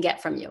whatever they can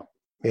get from you.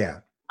 Yeah.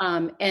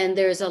 And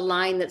there's a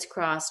line that's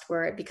crossed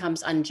where it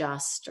becomes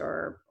unjust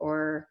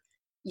or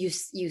you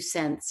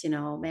sense,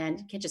 man,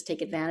 you can't just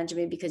take advantage of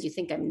me because you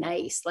think I'm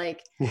nice.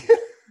 Like, I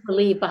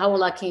believe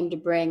Baha'u'llah came to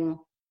bring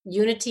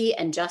unity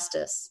and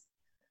justice.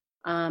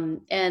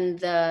 And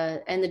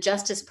the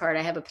justice part,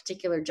 I have a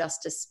particular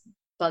justice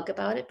bug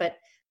about it. But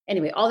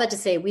anyway, all that to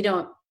say,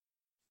 Baha'is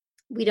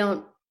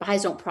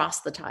don't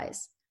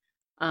proselytize.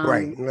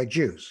 Right. Like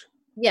Jews.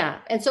 Yeah.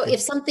 And so if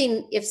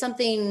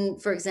something,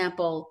 for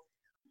example,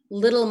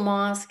 Little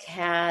Mosque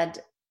had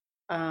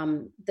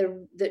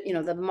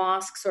the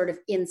mosque sort of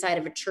inside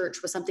of a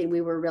church was something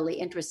we were really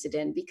interested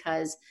in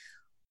because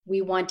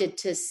we wanted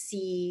to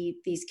see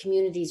these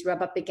communities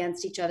rub up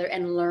against each other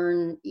and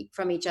learn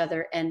from each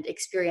other and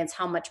experience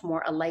how much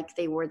more alike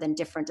they were than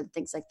different and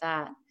things like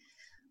that.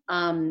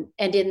 And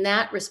in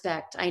that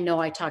respect, I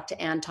know I talked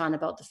to Anton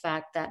about the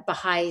fact that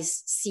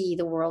Baha'is see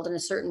the world in a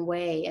certain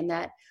way and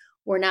that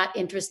we're not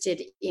interested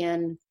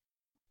in,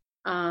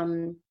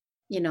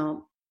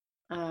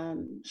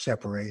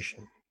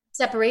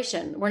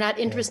 Separation. We're not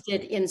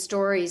interested in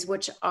stories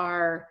which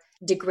are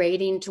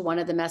degrading to one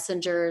of the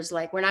messengers.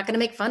 Like, we're not going to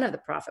make fun of the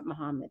Prophet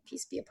Muhammad,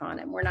 peace be upon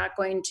him. We're not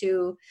going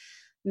to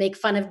make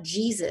fun of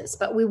Jesus,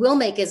 but we will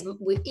make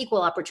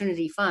equal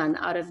opportunity fun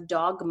out of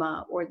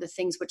dogma or the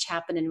things which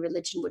happen in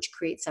religion which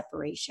create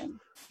separation.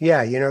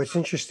 Yeah, it's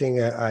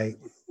interesting.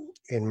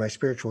 In my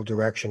spiritual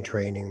direction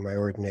training, my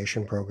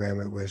ordination program,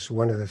 it was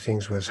one of the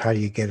things was how do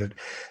you get it?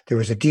 There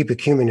was a deep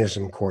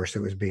ecumenism course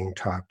that was being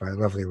taught by a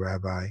lovely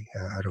rabbi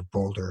out of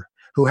Boulder,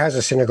 who has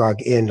a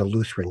synagogue in the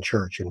Lutheran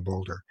church in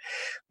Boulder,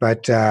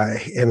 but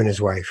him and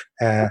his wife,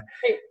 and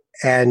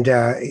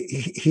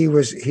he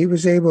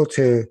was able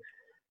to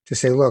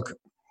say, look,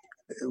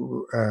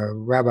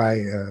 Rabbi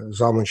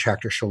Zalman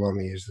Schachter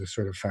Shalomi is the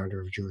sort of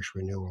founder of Jewish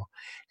Renewal,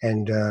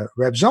 and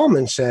Reb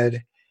Zalman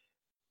said,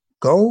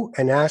 go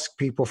and ask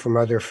people from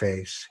other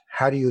faiths,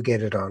 how do you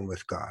get it on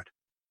with God?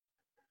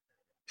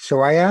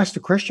 So I asked a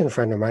Christian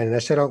friend of mine, and I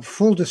said,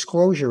 full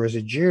disclosure, as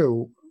a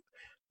Jew,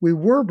 we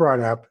were brought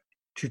up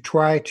to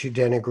try to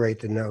denigrate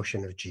the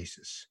notion of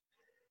Jesus.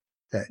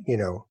 That,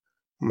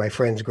 my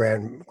friend's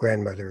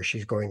grandmother,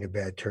 she's going to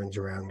bed, turns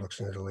around, looks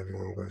into the living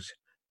room, goes,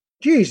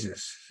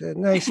 Jesus, a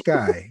nice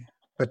guy,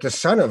 but the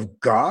Son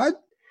of God?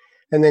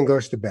 And then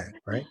goes to bed,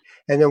 right?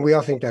 And then we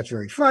all think that's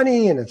very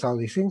funny and it's all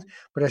these things.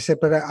 But I said,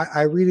 but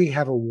I really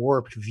have a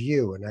warped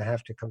view and I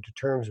have to come to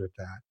terms with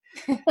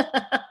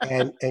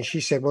that. and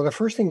she said, well, the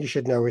first thing you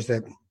should know is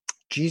that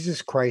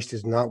Jesus Christ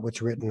is not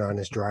what's written on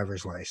his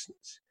driver's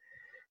license.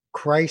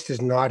 Christ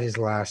is not his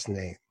last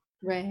name.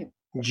 Right.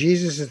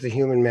 Jesus is the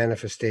human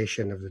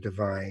manifestation of the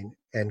divine,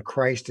 and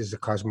Christ is the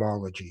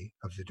cosmology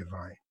of the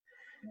divine.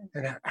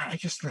 And I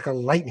just, like a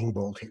lightning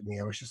bolt hit me.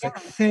 I was just like,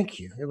 Yeah. thank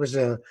you. It was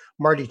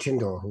Marty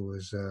Tyndall, who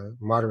was a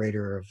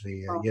moderator of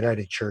the Oh,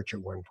 United Church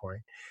at one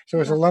point. So it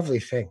was yeah. a lovely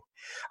thing.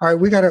 All right,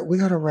 we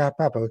gotta wrap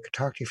up. I could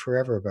talk to you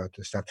forever about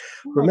this stuff.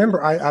 Oh,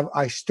 Remember,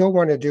 I still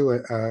want to do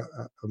a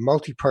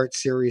multi-part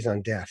series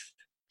on death.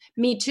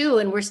 me too.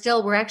 And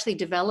we're actually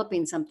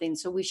developing something,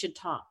 so we should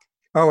talk.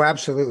 Oh,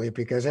 absolutely,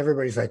 because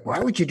everybody's like, why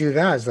would you do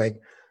that? It's like,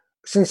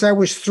 since I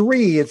was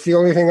 3, it's the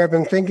only thing I've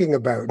been thinking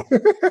about.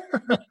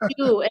 Me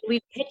too. And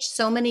we've pitched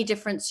so many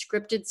different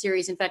scripted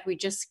series. In fact, we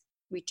just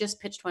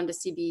pitched one to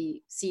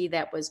CBC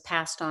that was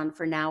passed on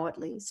for now, at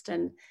least.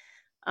 And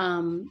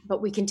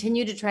but we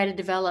continue to try to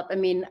develop. I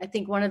mean, I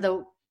think one of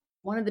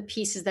the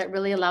pieces that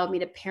really allowed me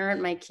to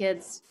parent my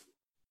kids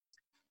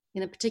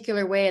in a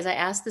particular way is I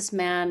asked this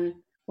man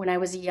when I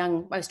was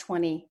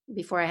 20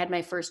 before I had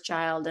my first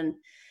child,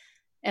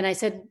 and I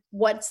said,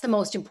 what's the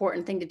most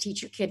important thing to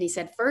teach your kid? And he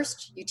said,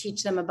 first, you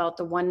teach them about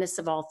the oneness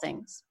of all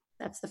things.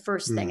 That's the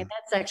first thing. And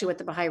that's actually what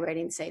the Bahai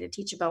writings say, to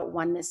teach about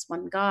oneness,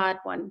 one God,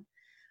 one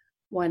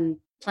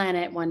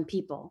planet, one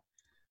people.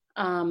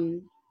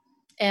 And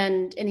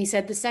he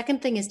said, the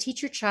second thing is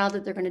teach your child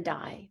that they're going to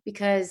die,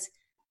 because,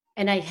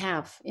 and I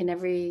have in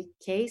every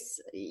case,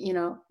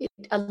 it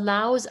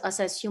allows us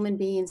as human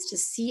beings to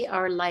see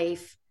our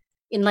life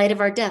in light of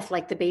our death,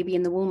 like the baby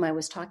in the womb I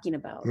was talking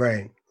about.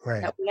 Right.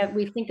 That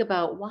we think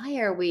about, why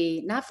are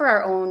we, not for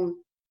our own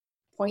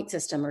point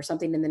system or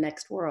something in the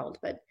next world,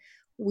 but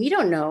we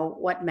don't know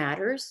what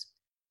matters,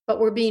 but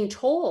we're being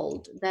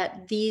told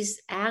that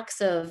these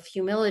acts of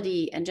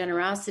humility and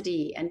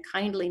generosity and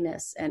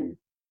kindliness and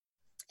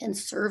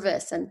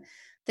service and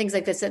things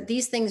like this, that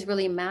these things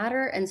really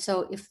matter. And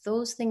so if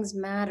those things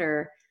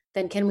matter,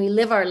 then can we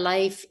live our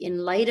life in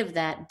light of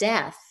that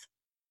death,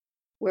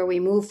 where we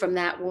move from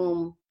that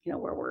womb,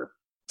 where we're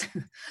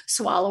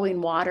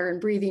swallowing water and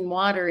breathing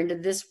water, into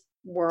this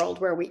world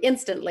where we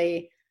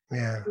instantly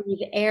breathe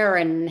air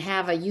and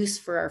have a use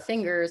for our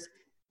fingers.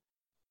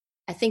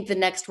 I think the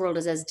next world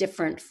is as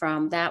different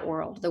from that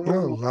world. The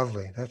womb. Oh,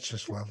 lovely. That's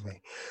just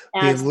lovely.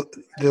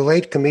 The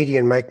late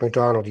comedian Mike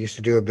McDonald used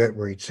to do a bit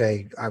where he'd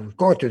say, I was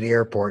going through the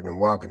airport and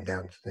walking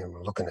down,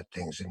 looking at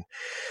things, and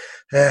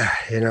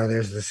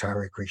there's this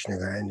Hare Krishna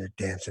guy, and they're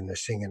dancing, they're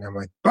singing. I'm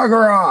like,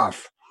 bugger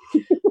off.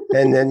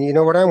 And then,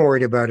 what I'm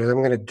worried about is I'm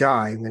going to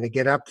die. I'm going to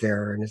get up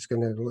there, and I'm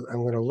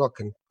going to look,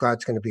 and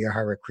God's going to be a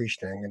Hare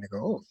Krishna. I'm going to go,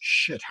 oh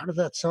shit, how did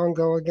that song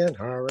go again?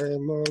 Hare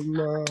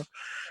Mama.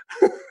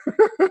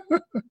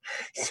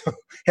 So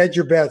Hedge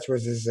Your Bets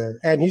was his,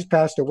 and he's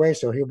passed away,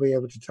 so he'll be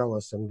able to tell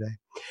us someday.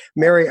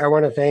 Mary, I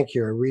want to thank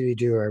you. I really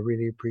do. I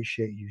really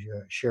appreciate you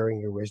sharing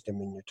your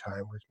wisdom and your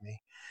time with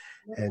me.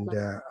 And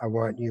I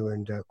want you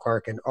and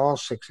Clark and all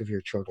 6 of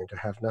your children to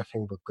have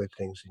nothing but good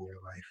things in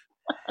your life.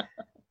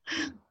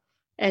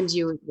 And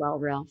you as well,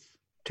 Ralph.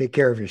 Take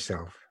care of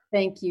yourself.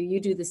 Thank you. You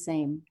do the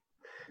same.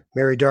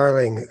 Mary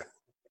Darling,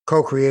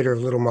 co-creator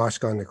of Little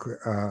Mosque on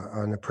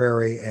the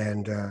Prairie,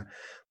 and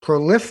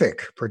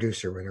prolific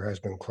producer with her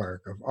husband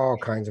Clark of all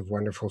kinds of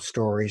wonderful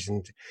stories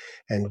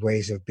and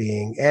ways of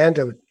being, and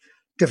a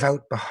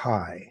devout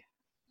Bahai.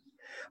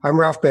 I'm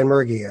Ralph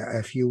Benmergui.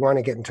 If you want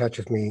to get in touch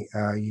with me,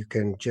 you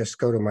can just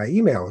go to my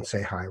email and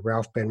say hi,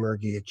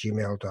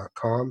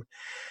 ralphbenmergui@gmail.com.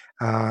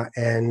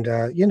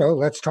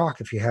 Let's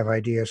talk if you have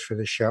ideas for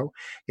the show.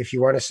 If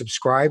you want to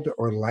subscribe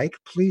or like,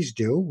 please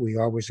do. We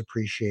always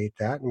appreciate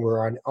that. And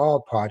we're on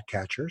all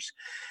podcatchers.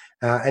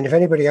 And if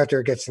anybody out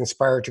there gets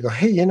inspired to go,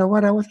 hey, you know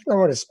what? I think I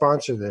want to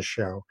sponsor this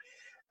show.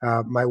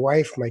 My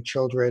wife, my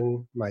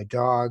children, my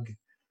dog,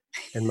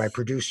 and my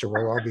producer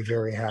will all be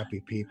very happy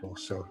people.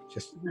 So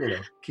just,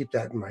 keep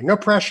that in mind. No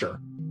pressure.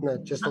 No,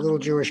 just a little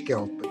Jewish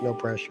guilt, but no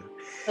pressure.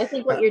 I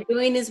think what you're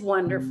doing is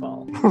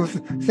wonderful.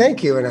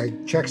 Thank you.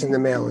 And checks in the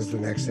mail is the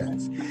next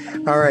sentence.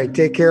 All right.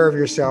 Take care of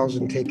yourselves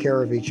and take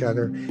care of each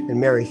other. And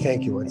Mary,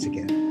 thank you once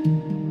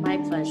again. My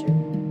pleasure.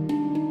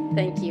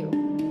 Thank you.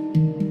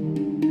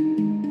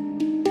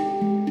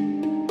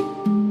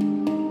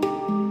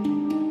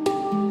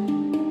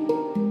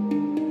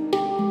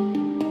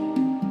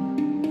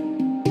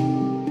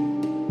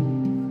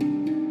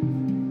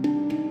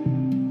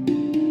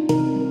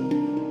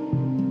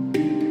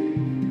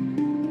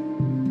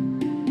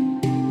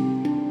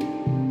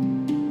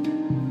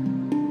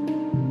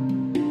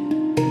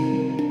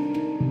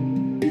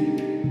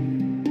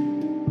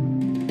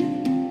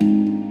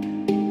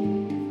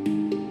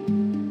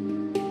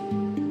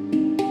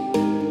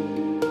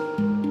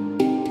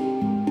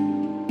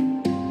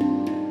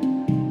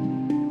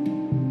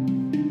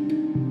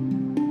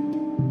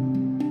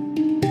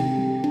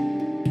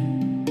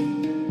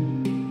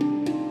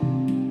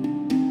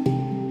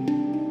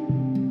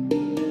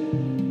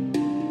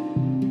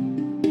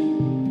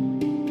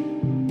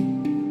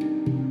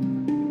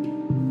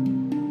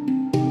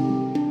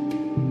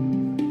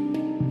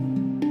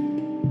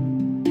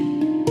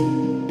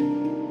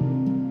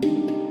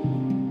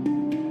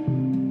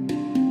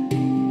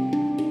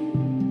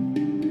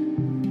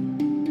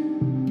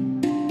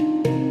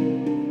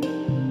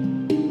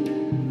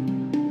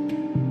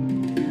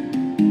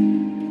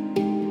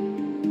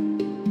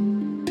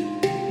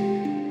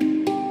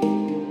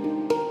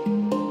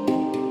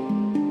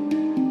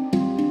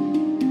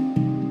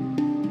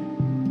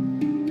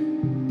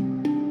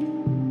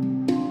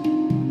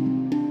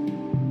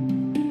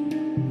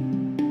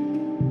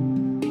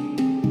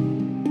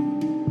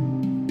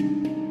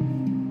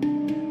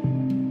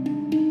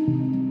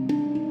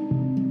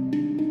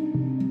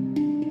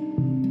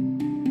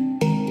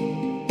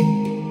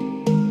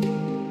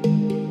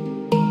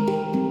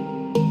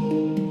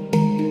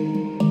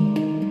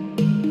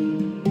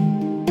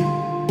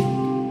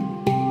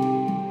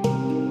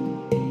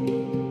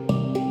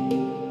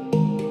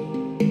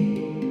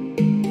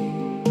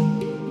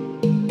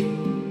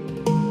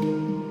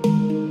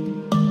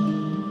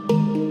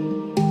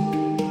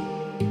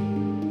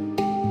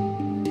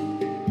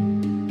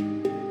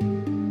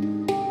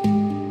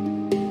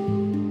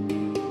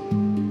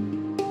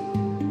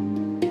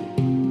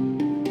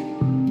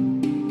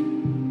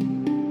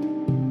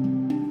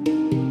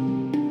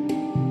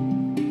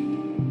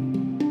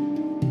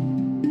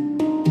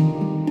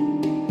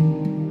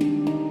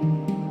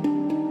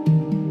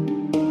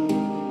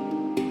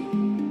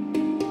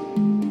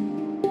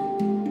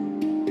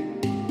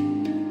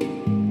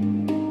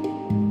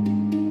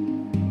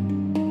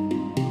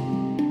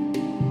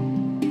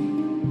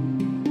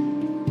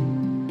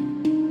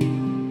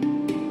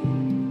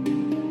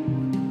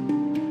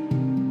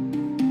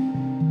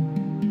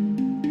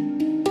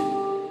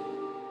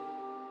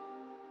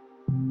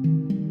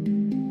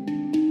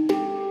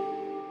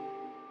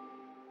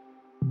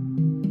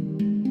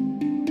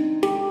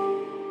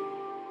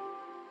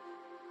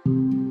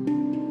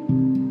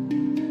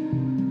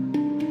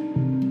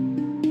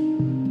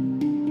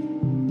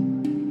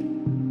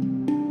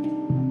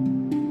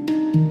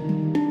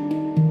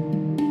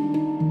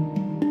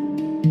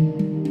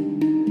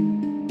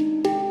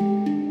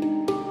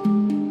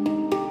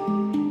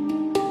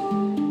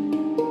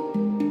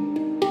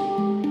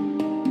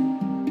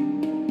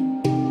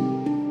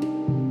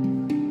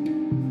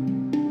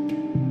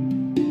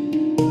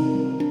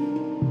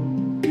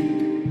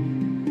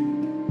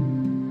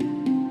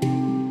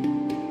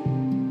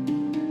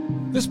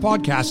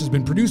 podcast has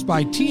been produced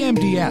by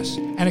TMDS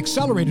and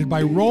accelerated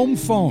by Roam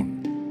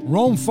Phone.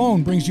 Roam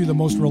Phone brings you the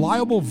most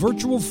reliable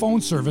virtual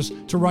phone service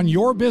to run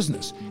your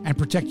business and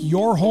protect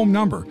your home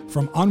number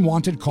from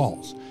unwanted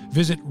calls.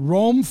 Visit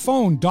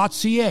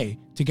roamphone.ca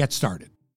to get started.